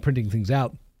stuff and printing things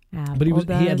out. But he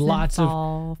had lots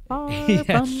of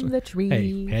from the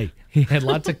tree. Hey, he had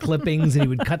lots of clippings, and he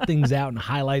would cut things out and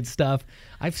highlight stuff.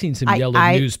 I've seen some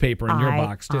yellow newspaper in your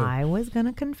box too. I was going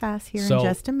to confess here in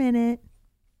just a minute.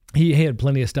 He had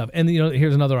plenty of stuff. And,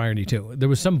 here's another irony, too. There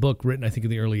was some book written, I think, in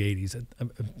the early 80s.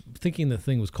 I'm thinking the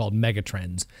thing was called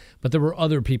Megatrends. But there were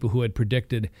other people who had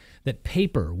predicted that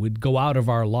paper would go out of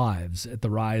our lives at the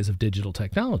rise of digital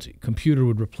technology. Computer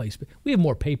would replace. We have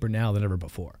more paper now than ever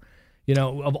before,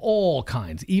 of all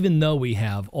kinds. Even though we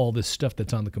have all this stuff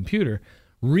that's on the computer,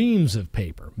 reams of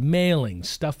paper, mailing,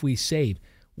 stuff we save.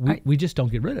 We just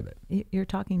don't get rid of it. You're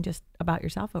talking just about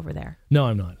yourself over there. No,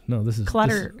 I'm not. No, this is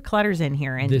Clutter's in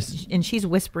here, and she's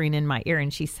whispering in my ear,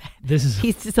 and she said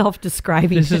he's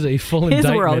self-describing. This is a full his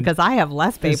indictment. world because I have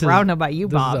less paper. I don't know about you,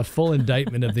 Bob. This is a full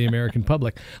indictment of the American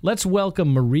public. Let's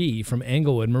welcome Marie from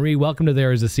Englewood. Marie, welcome to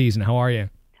There Is a Season. How are you?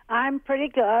 I'm pretty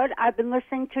good. I've been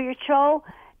listening to your show,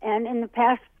 and in the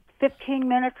past 15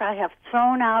 minutes, I have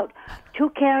thrown out 2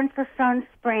 cans of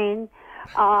Sunspring.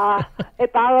 A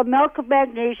bottle of milk of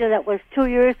magnesia that was 2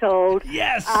 years old.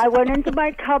 Yes. I went into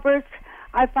my cupboards.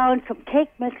 I found some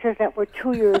cake mixes that were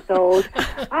 2 years old.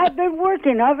 I've been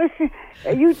working.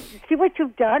 You see what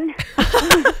you've done?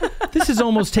 This is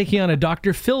almost taking on a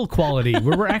Dr. Phil quality,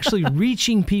 where we're actually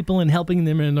reaching people and helping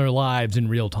them in their lives in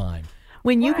real time.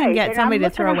 When you can get somebody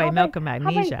to throw away milk of How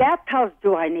magnesia. many bathtubs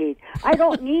do I need? I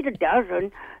don't need a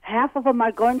dozen. Half of them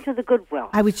are going to the Goodwill.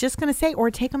 I was just going to say, or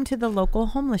take them to the local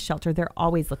homeless shelter. They're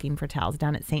always looking for towels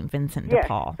down at St. Vincent de Yes.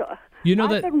 Paul. So,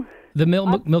 The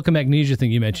milk and magnesia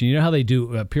thing you mentioned, you know how they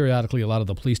do periodically, a lot of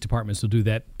the police departments will do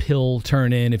that pill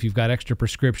turn in. If you've got extra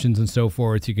prescriptions and so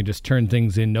forth, you can just turn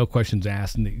things in, no questions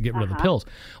asked, and get rid of the pills.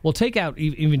 Well, take out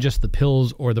even just the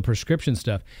pills or the prescription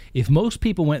stuff. If most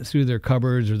people went through their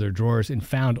cupboards or their drawers and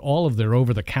found all of their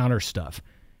over-the-counter stuff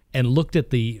and looked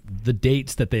at the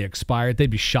dates that they expired, they'd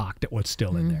be shocked at what's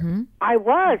still in there. I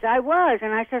was,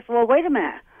 and I said, well, wait a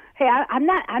minute. Hey, I'm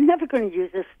never going to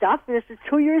use this stuff. This is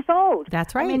 2 years old.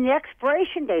 That's right. I mean, the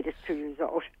expiration date is 2 years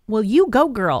old. Well, you go,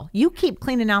 girl. You keep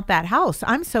cleaning out that house.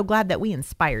 I'm so glad that we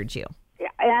inspired you. Yeah,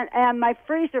 and my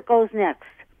freezer goes next.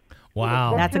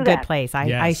 Wow. That's a good place.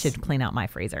 I should clean out my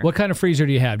freezer. What kind of freezer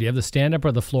do you have? Do you have the stand-up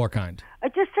or the floor kind?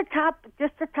 Just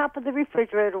the top of the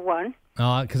refrigerator one.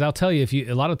 Because I'll tell you,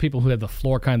 a lot of people who have the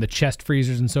floor kind, the chest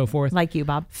freezers and so forth. Like you,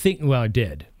 Bob. I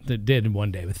did. That did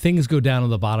one day. But things go down on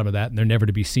the bottom of that, and they're never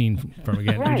to be seen from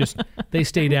again. Right. They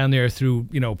stay down there through,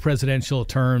 presidential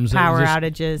terms. Power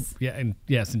outages. Yeah, and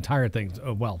yes, entire things.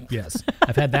 Oh, well, yes.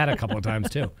 I've had that a couple of times,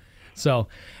 too. So,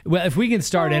 if we can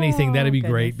start anything, that'd be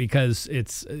great, because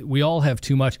we all have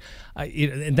too much.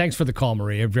 And thanks for the call,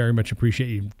 Marie. I very much appreciate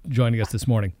you joining us this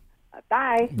morning.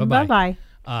 Bye. Bye-bye.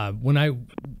 Bye-bye.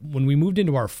 When we moved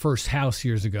into our first house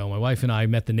years ago, my wife and I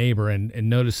met the neighbor and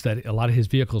noticed that a lot of his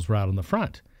vehicles were out on the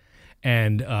front.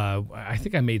 And I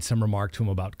think I made some remark to him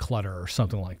about clutter or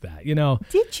something like that.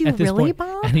 Did you really,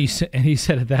 Bob? And he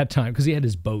said at that time, because he had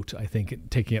his boat, I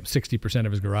think, taking up 60%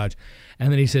 of his garage,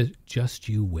 and then he said, "Just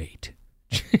you wait."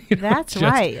 That's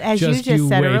right. As you just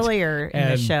said wait. earlier in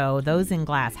the show, those in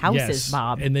glass houses, yes.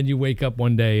 Bob. And then you wake up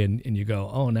one day and you go,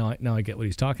 "Oh, now I get what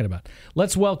he's talking about."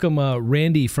 Let's welcome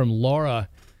Randy from Laura.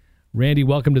 Randy,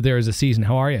 welcome to There Is a Season.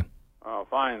 How are you? Oh,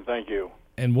 fine, thank you.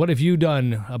 And what have you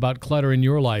done about clutter in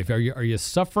your life? Are you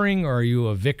suffering, or are you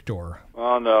a victor?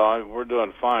 Oh no, we're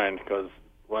doing fine, because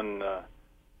when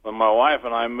my wife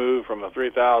and I moved from a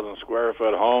 3,000 square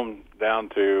foot home down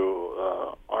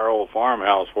to our old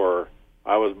farmhouse where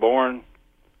I was born,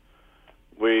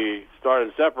 we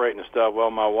started separating the stuff. Well,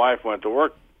 my wife went to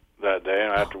work that day,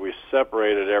 and after we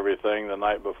separated everything the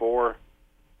night before,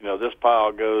 this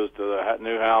pile goes to the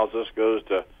new house, this goes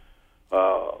to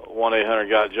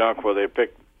 1-800-GOT-JUNK, where they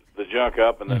pick the junk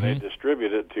up and then they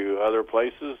distribute it to other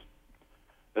places.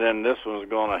 And then this one's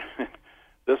going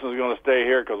to stay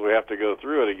here because we have to go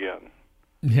through it again.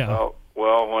 Yeah.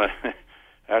 Well,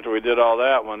 after we did all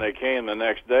that, when they came the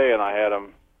next day, and I had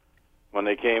them, when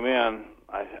they came in,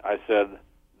 I said,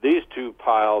 "These 2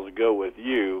 piles go with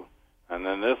you, and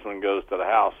then this one goes to the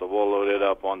house, so we'll load it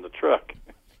up on the truck."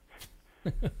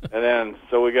 And then,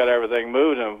 so we got everything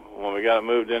moved, and when we got it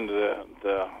moved into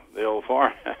the old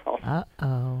farmhouse,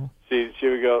 she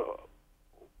would go,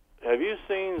 "Have you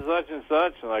seen such and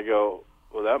such?" And I go,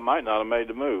 "Well, that might not have made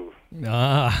the move."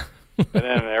 Ah. And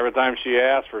then every time she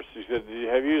asked for, she said,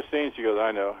 "Have you seen?" She goes,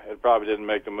 "I know. It probably didn't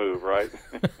make the move, right?"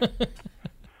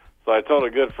 So I told a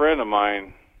good friend of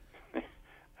mine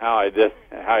how I did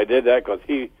that, because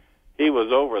he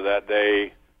was over that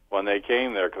day when they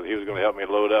came there, because he was going to help me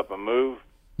load up and move.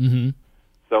 Mm-hmm.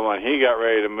 So when he got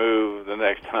ready to move the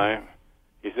next time,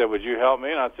 he said, "Would you help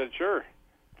me?" And I said, "Sure."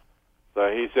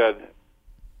 So he said,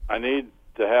 "I need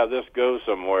to have this go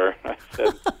somewhere." I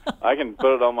said, "I can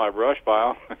put it on my brush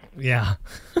pile." Yeah.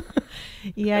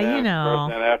 Yeah, and you know.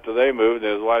 Then after they moved,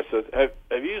 his wife says,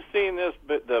 "Have you seen this?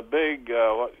 The big?"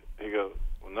 What? He goes,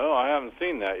 well, "No, I haven't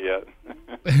seen that yet."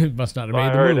 It must not have made I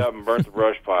the hurried move. up and burnt the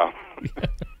brush pile.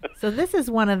 So this is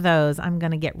one of those I'm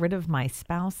going to get rid of my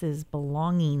spouse's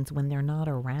belongings when they're not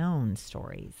around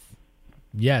stories.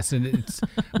 Yes, and it's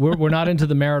we're not into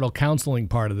the marital counseling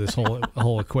part of this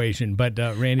whole equation, but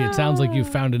Randy, it sounds like you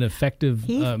found an effective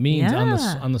means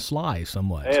on the sly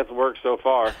somewhat. Hey, it's worked so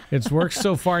far. It's worked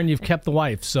so far, and you've kept the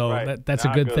wife, so Right. that's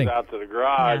Now a good it thing. goes out to the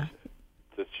garage.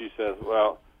 That she says,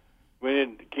 "Well, we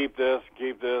need to keep this,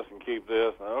 and keep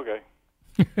this." Okay.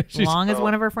 As long as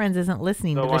one of her friends isn't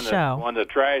listening to the show. When the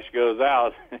trash goes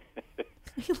out,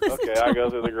 okay, I go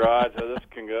through the garage. Oh, this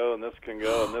can go, and this can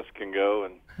go, and this can go,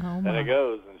 and my. it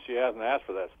goes. And she hasn't asked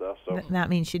for that stuff, so That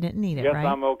means she didn't need it, guess right?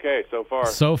 I'm okay so far.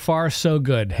 So far, so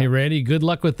good. Hey, Randy, good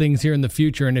luck with things here in the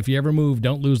future, and if you ever move,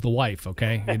 don't lose the wife,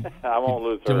 okay? I won't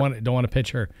lose her. Don't want to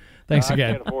pitch her. Thanks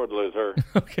again. I can't afford to lose her.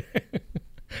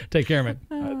 Take care, man.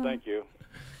 All right, thank you.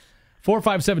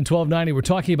 457-1290. We're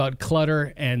talking about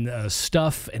clutter and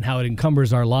stuff and how it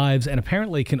encumbers our lives, and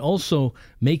apparently can also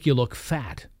make you look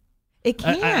fat. It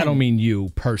can. I don't mean you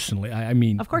personally. I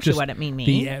mean, Of course just you wouldn't mean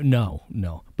me.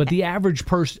 No. But the average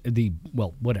person,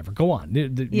 whatever. Go on. You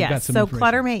got Yes, some so information.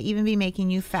 clutter may even be making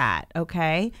you fat,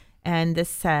 okay? And this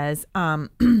says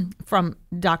from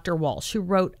Dr. Walsh, who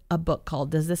wrote a book called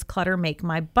Does This Clutter Make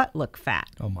My Butt Look Fat?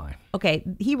 Oh, my. Okay,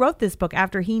 he wrote this book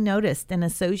after he noticed an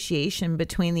association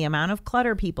between the amount of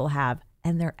clutter people have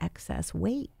and their excess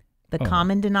weight. The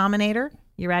common denominator,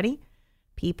 you ready?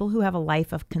 People who have a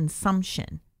life of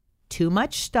consumption, too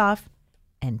much stuff,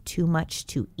 and too much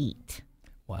to eat.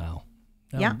 Wow.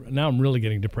 Yeah. Now I'm really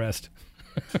getting depressed.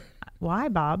 Why,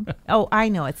 Bob? Oh, I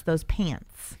know. It's those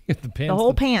pants. The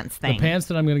whole pants thing. The pants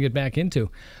that I'm going to get back into.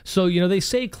 So, they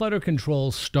say clutter control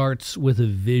starts with a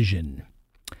vision.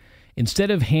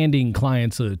 Instead of handing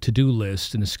clients a to-do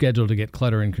list and a schedule to get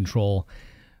clutter in control,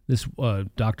 this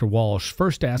Dr. Walsh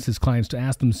first asks his clients to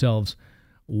ask themselves,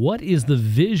 what is the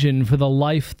vision for the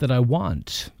life that I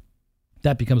want?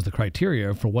 That becomes the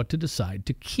criteria for what to decide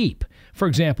to keep. For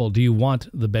example, do you want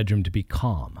the bedroom to be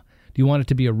calm? Do you want it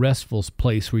to be a restful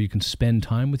place where you can spend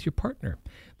time with your partner?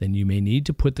 Then you may need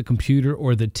to put the computer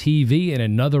or the TV in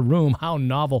another room. How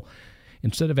novel.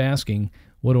 Instead of asking,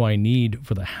 what do I need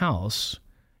for the house?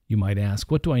 You might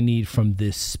ask, what do I need from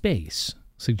this space?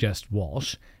 Suggests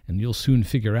Walsh, and you'll soon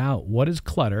figure out what is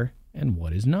clutter and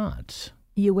what is not.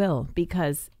 You will,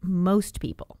 because most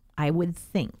people, I would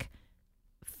think,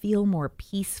 feel more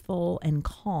peaceful and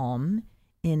calm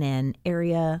in an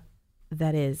area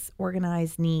that is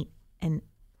organized, neat, and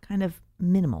kind of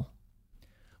minimal.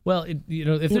 Well,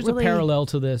 if there's a parallel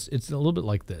to this, it's a little bit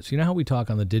like this. You know how we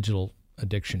talk on the Digital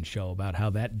Addiction Show about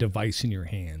how that device in your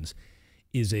hands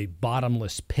is a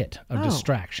bottomless pit of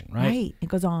distraction, right? Right. It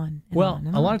goes on. A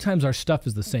lot of times our stuff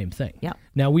is the same thing. Yeah.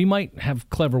 Now, we might have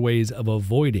clever ways of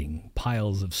avoiding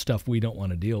piles of stuff we don't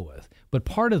want to deal with. But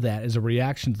part of that is a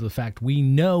reaction to the fact we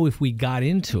know if we got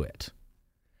into it,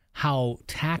 how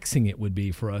taxing it would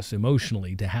be for us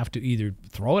emotionally to have to either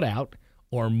throw it out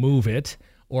or move it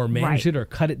or manage it or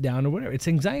cut it down or whatever. It's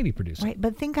anxiety producing. Right.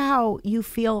 But think how you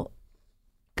feel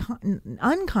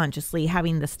unconsciously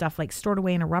having the stuff like stored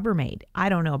away in a Rubbermaid. I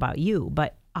don't know about you,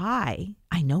 but I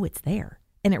know it's there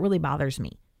and it really bothers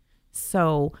me.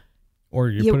 So... Or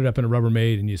you put it up in a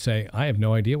Rubbermaid and you say, I have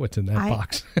no idea what's in that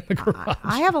box in the garage.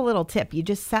 I have a little tip. You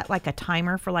just set like a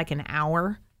timer for like an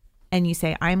hour and you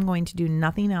say, I'm going to do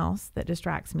nothing else that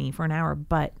distracts me for an hour,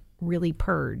 but really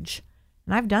purge.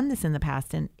 And I've done this in the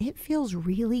past and it feels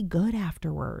really good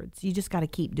afterwards. You just got to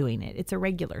keep doing it. It's a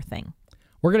regular thing.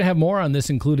 We're going to have more on this,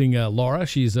 including Laura.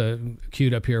 She's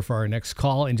queued up here for our next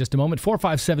call in just a moment.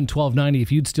 457-1290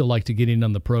 if you'd still like to get in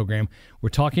on the program. We're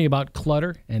talking about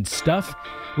clutter and stuff.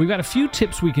 We've got a few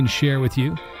tips we can share with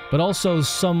you, but also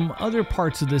some other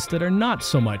parts of this that are not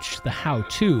so much the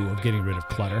how-to of getting rid of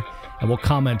clutter. And we'll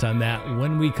comment on that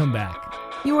when we come back.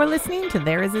 You are listening to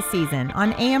There Is a Season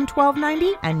on AM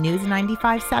 1290 and News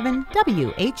 95.7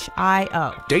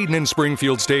 WHIO. Dayton and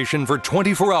Springfield station for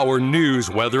 24-hour news,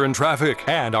 weather, and traffic.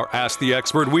 And our Ask the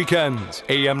Expert weekends.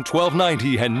 AM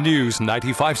 1290 and News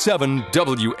 95.7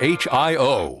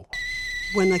 WHIO.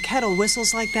 When the kettle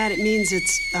whistles like that, it means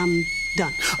it's,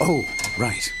 done. Oh,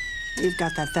 right. You've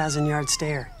got that 1,000-yard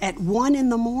stare. At 1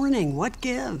 a.m, what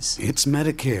gives? It's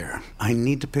Medicare. I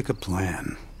need to pick a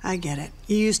plan. I get it.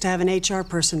 You used to have an HR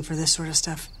person for this sort of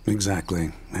stuff.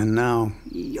 Exactly. And now...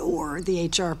 You're the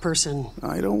HR person.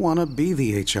 I don't want to be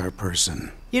the HR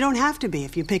person. You don't have to be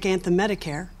if you pick Anthem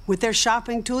Medicare. With their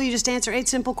shopping tool, you just answer 8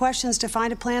 simple questions to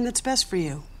find a plan that's best for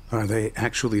you. Are they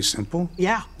actually simple?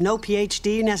 Yeah, no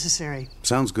PhD necessary.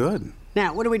 Sounds good.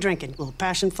 Now, what are we drinking? A little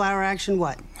passion flower action,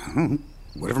 what?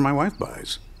 Whatever my wife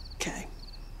buys. Okay,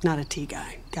 not a tea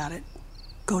guy. Got it.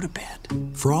 Go to bed.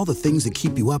 For all the things that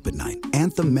keep you up at night,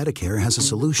 Anthem Medicare has a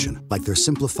solution, like their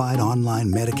simplified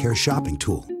online Medicare shopping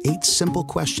tool. 8 simple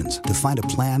questions to find a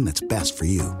plan that's best for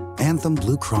you. Anthem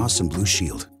Blue Cross and Blue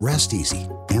Shield. Rest easy.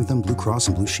 Anthem Blue Cross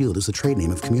and Blue Shield is the trade name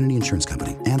of Community Insurance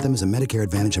Company. Anthem is a Medicare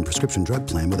Advantage and prescription drug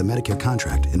plan with a Medicare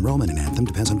contract. Enrollment in Anthem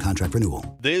depends on contract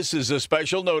renewal. This is a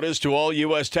special notice to all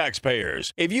U.S.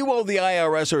 taxpayers. If you owe the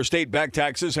IRS or state-backed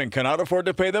taxes and cannot afford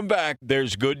to pay them back,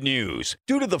 there's good news.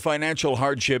 Due to the financial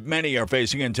hardship many are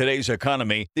facing in today's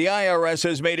economy, the IRS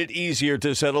has made it easier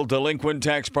to settle delinquent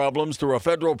tax problems through a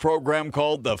federal program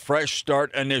called the Fresh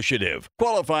Start Initiative.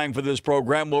 Qualifying for this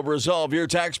program will resolve your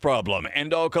tax problem,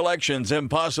 end all collections, and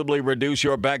possibly reduce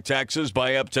your back taxes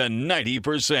by up to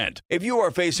 90%. If you are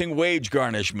facing wage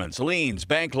garnishments, liens,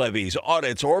 bank levies,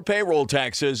 audits, or payroll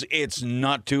taxes, it's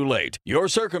not too late. Your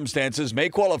circumstances may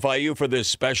qualify you for this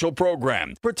special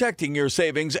program, protecting your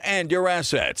savings and your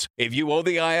assets. If you owe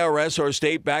the IRS or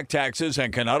state-backed taxes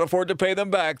and cannot afford to pay them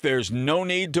back, there's no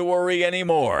need to worry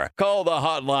anymore. Call the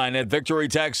hotline at Victory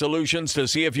Tax Solutions to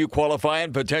see if you qualify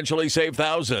and potentially save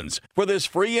thousands. For this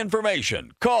free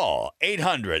information, call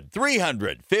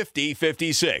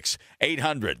 800-300-5056.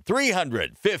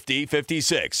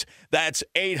 800-300-5056. That's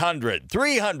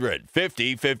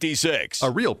 800-300-5056.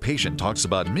 A Real Patient talks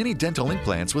about mini dental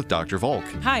implants with Dr. Volk.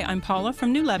 Hi, I'm Paula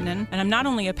from New Lebanon, and I'm not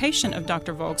only a patient of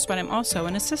Dr. Volk's, but I'm also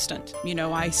an assistant. You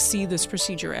know, I see this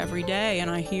procedure every day,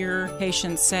 and I hear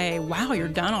patients say, wow, you're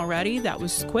done already? That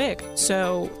was quick.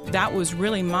 So that was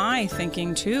really my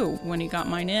thinking, too, when he got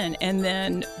mine in. And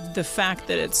then the fact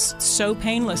that it's so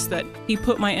painless that he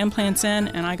put my implants in,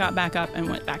 and I got back up and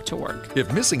went back to work.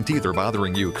 If missing teeth are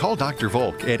bothering you, call Dr.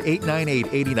 Volk at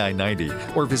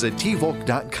 898-8990 or visit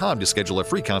tvolk.com to schedule a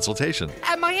free consultation.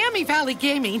 At Miami Valley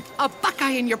Gaming, a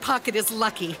Buckeye in your pocket is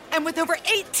lucky. And with over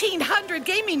 1,800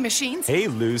 gaming machines... Hey,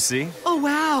 Lucy. Oh,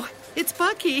 wow. It's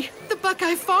Bucky, the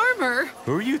Buckeye farmer.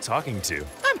 Who are you talking to?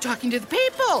 I'm talking to the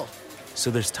people.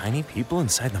 So there's tiny people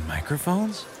inside the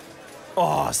microphones?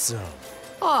 Awesome.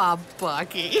 Aw,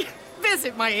 Bucky.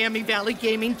 Visit Miami Valley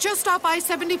Gaming just off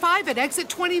I-75 at exit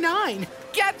 29.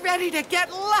 Get ready to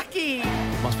get lucky.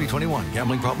 Must be 21.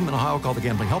 Gambling problem in Ohio? Call the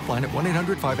Gambling Helpline at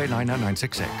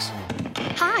 1-800-589-9966.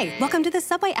 Hi, welcome to the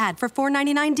Subway ad for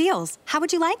 $4.99 deals. How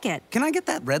would you like it? Can I get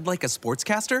that red like a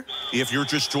sportscaster? If you're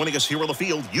just joining us here on the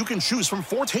field, you can choose from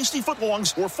 4 tasty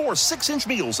footlongs or 4 6-inch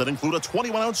meals that include a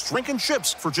 21-ounce drink and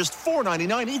chips for just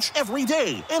 $4.99 each every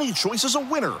day. Any choice is a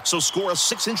winner. So score a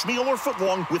 6-inch meal or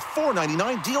footlong with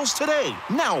 $4.99 deals today.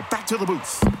 Now back to the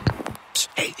booth.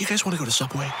 Hey, you guys want to go to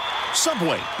Subway?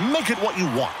 Subway, make it what you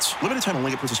want. Limited time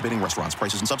only at participating restaurants.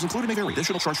 Prices and subs included may vary.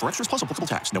 Additional charge for extras plus applicable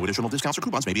tax. No additional discounts or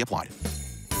coupons may be applied.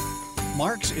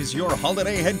 Mark's is your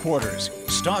holiday headquarters.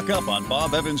 Stock up on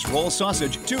Bob Evans roll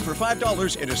sausage, 2 for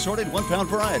 $5 in assorted 1-pound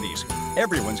varieties.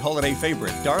 Everyone's holiday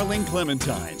favorite, Darling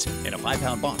Clementines, in a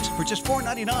 5-pound box for just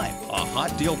 $4.99. A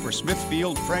hot deal for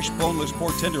Smithfield fresh boneless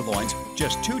pork tenderloins,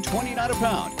 just $2.29 a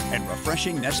pound. And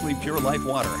refreshing Nestle Pure Life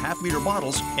Water half-liter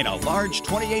bottles in a large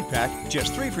 28-pack,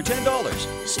 just 3 for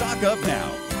 $10. Stock up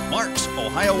now. Mark's,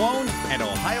 Ohio owned and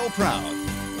Ohio proud.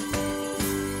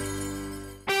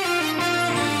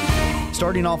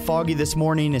 Starting off foggy this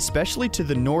morning, especially to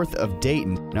the north of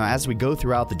Dayton. Now, as we go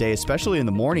throughout the day, especially in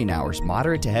the morning hours,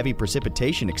 moderate to heavy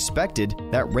precipitation expected.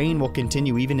 That rain will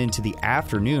continue even into the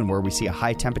afternoon, where we see a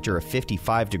high temperature of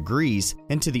 55 degrees.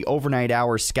 Into the overnight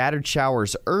hours, scattered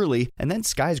showers early, and then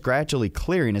skies gradually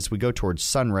clearing as we go towards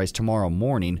sunrise tomorrow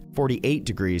morning. 48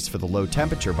 degrees for the low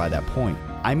temperature by that point.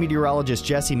 I'm meteorologist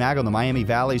Jesse Mag on the Miami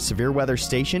Valley Severe Weather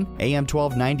Station, AM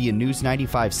 1290 and News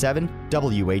 95.7,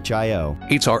 WHIO.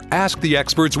 It's our Ask the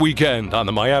Experts weekend on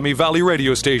the Miami Valley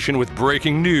radio station with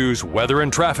breaking news, weather,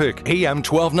 and traffic. AM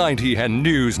 1290 and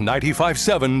News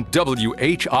 95.7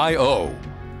 WHIO.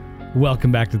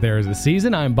 Welcome back to There Is a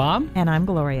Season. I'm Bob. And I'm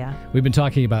Gloria. We've been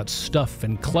talking about stuff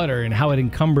and clutter and how it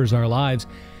encumbers our lives.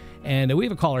 And we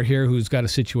have a caller here who's got a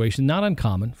situation not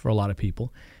uncommon for a lot of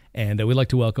people. And we'd like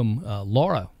to welcome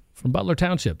Laura from Butler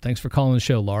Township. Thanks for calling the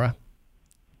show, Laura.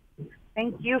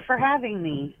 Thank you for having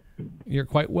me. You're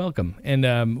quite welcome. And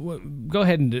go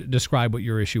ahead and describe what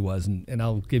your issue was, and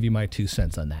I'll give you my 2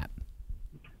 cents on that.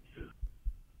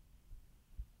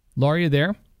 Laura, you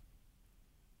there?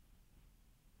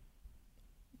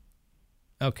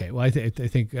 Okay. Well, I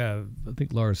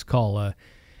think Laura's call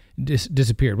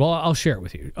disappeared. Well, I'll share it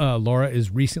with you. Laura is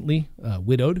recently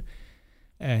widowed.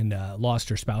 and lost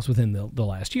her spouse within the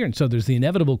last year. And so there's the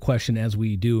inevitable question, as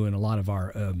we do in a lot of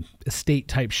our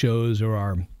estate-type shows or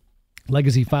our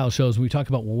legacy file shows, we talk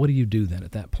about, well, what do you do then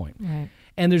at that point? Right.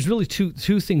 And there's really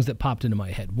two things that popped into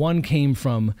my head. One came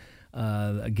from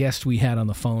a guest we had on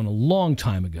the phone a long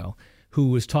time ago who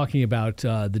was talking about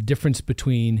the difference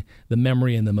between the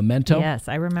memory and the memento. Yes,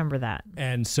 I remember that.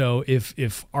 And so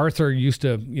if Arthur used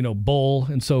to, bowl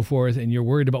and so forth, and you're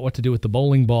worried about what to do with the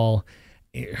bowling ball,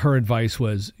 her advice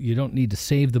was you don't need to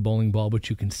save the bowling ball, but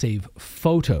you can save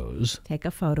photos. Take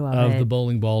a photo of it. The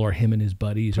bowling ball or him and his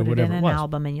buddies or whatever it was. Put it in an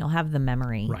album and you'll have the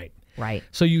memory. Right.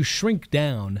 So you shrink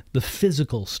down the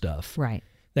physical stuff. Right.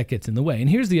 That gets in the way. And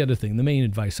here's the other thing, the main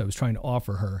advice I was trying to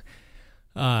offer her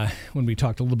when we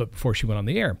talked a little bit before she went on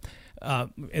the air.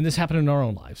 And this happened in our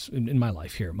own lives, in my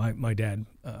life here. My dad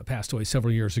passed away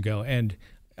several years ago, and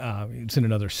it's in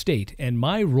another state. And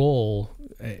my role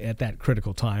at that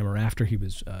critical time, or after he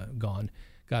was gone,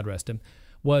 God rest him,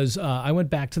 was I went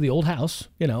back to the old house,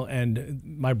 and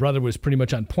my brother was pretty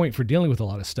much on point for dealing with a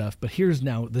lot of stuff. But here's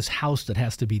now this house that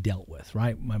has to be dealt with,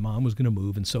 right? My mom was going to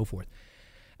move and so forth.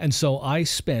 And so I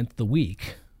spent the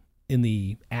week in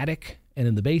the attic and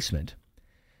in the basement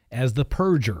as the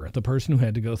purger, the person who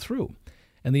had to go through.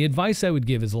 And the advice I would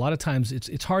give is a lot of times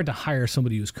it's hard to hire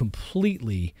somebody who's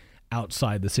completely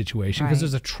outside the situation because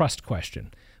there's a trust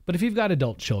question. But if you've got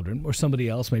adult children or somebody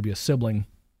else, maybe a sibling,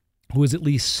 who is at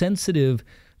least sensitive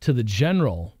to the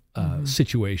general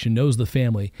situation, knows the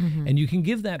family, and you can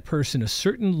give that person a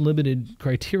certain limited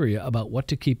criteria about what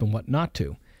to keep and what not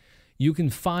to, you can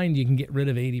get rid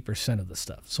of 80% of the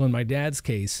stuff. So in my dad's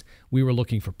case, we were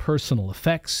looking for personal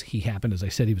effects. He happened, as I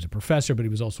said, he was a professor, but he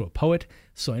was also a poet.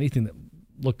 So anything that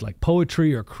looked like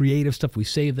poetry or creative stuff, we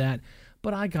saved that.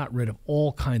 But I got rid of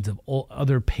all kinds of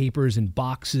other papers and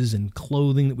boxes and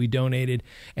clothing that we donated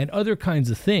and other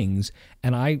kinds of things.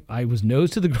 And I was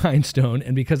nose to the grindstone.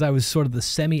 And because I was sort of the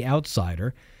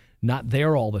semi-outsider, not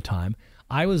there all the time,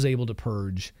 I was able to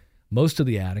purge most of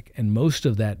the attic and most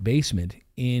of that basement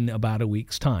in about a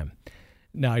week's time.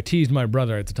 Now, I teased my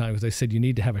brother at the time because I said, you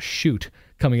need to have a chute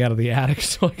coming out of the attic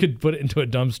so I could put it into a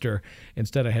dumpster.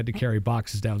 Instead, I had to carry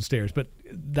boxes downstairs. But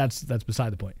that's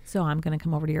beside the point. So I'm going to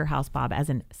come over to your house, Bob, as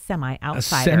a semi-outsider. A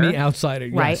semi-outsider,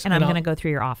 yes. Right, and I'm going to go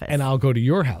through your office. And I'll go to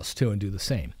your house, too, and do the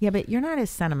same. Yeah, but you're not as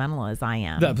sentimental as I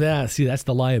am. See, that's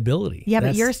the liability. Yeah,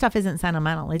 but your stuff isn't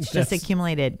sentimental. It's just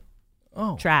accumulated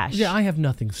trash. Yeah, I have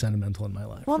nothing sentimental in my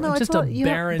life. Well, no, it's just a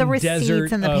barren the receipts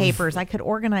desert and the papers. I could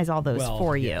organize all those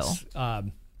for you. Yes.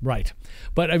 Right.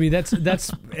 But I mean, that's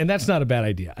and that's not a bad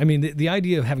idea. I mean, the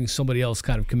idea of having somebody else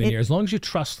kind of come in here, as long as you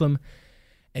trust them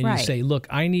and you say, look,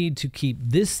 I need to keep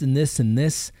this and this and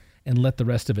this and let the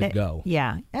rest of it go.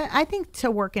 Yeah. I think to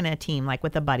work in a team, like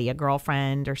with a buddy, a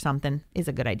girlfriend or something, is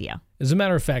a good idea. As a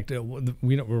matter of fact,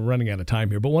 we're running out of time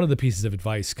here, but one of the pieces of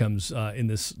advice comes in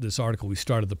this article we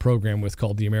started the program with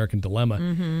called The American Dilemma.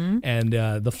 And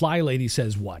the Fly Lady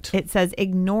says what? It says,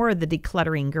 ignore the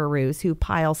decluttering gurus who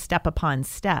pile step upon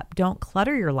step. Don't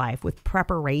clutter your life with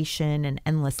preparation and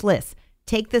endless lists.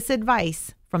 Take this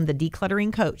advice from the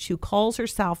decluttering coach who calls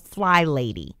herself Fly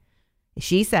Lady.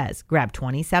 She says, grab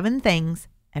 27 things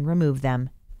and remove them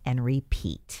and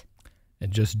repeat.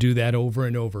 And just do that over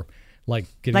and over. Like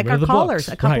getting rid our of the collars,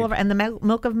 books. a couple of, and the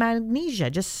milk of magnesia.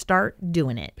 Just start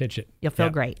doing it. Pitch it. You'll feel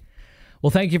great.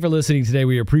 Well, thank you for listening today.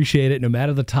 We appreciate it. No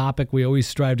matter the topic, we always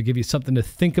strive to give you something to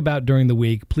think about during the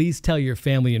week. Please tell your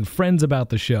family and friends about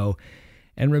the show.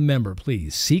 And remember,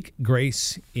 please seek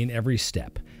grace in every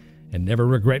step. And never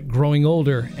regret growing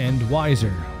older and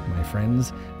wiser, my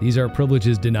friends. These are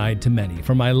privileges denied to many.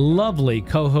 For my lovely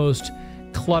co-host,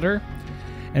 Clutter,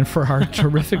 and for our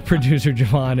terrific producer,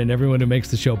 Javon, and everyone who makes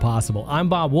the show possible, I'm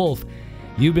Bob Wolf.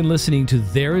 You've been listening to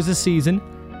There Is a Season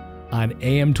on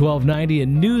AM 1290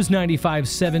 and News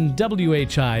 95.7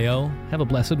 WHIO. Have a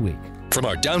blessed week. From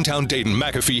our downtown Dayton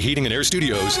McAfee Heating and Air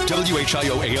Studios,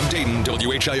 WHIO AM Dayton,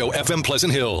 WHIO FM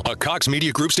Pleasant Hill, a Cox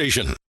Media Group station.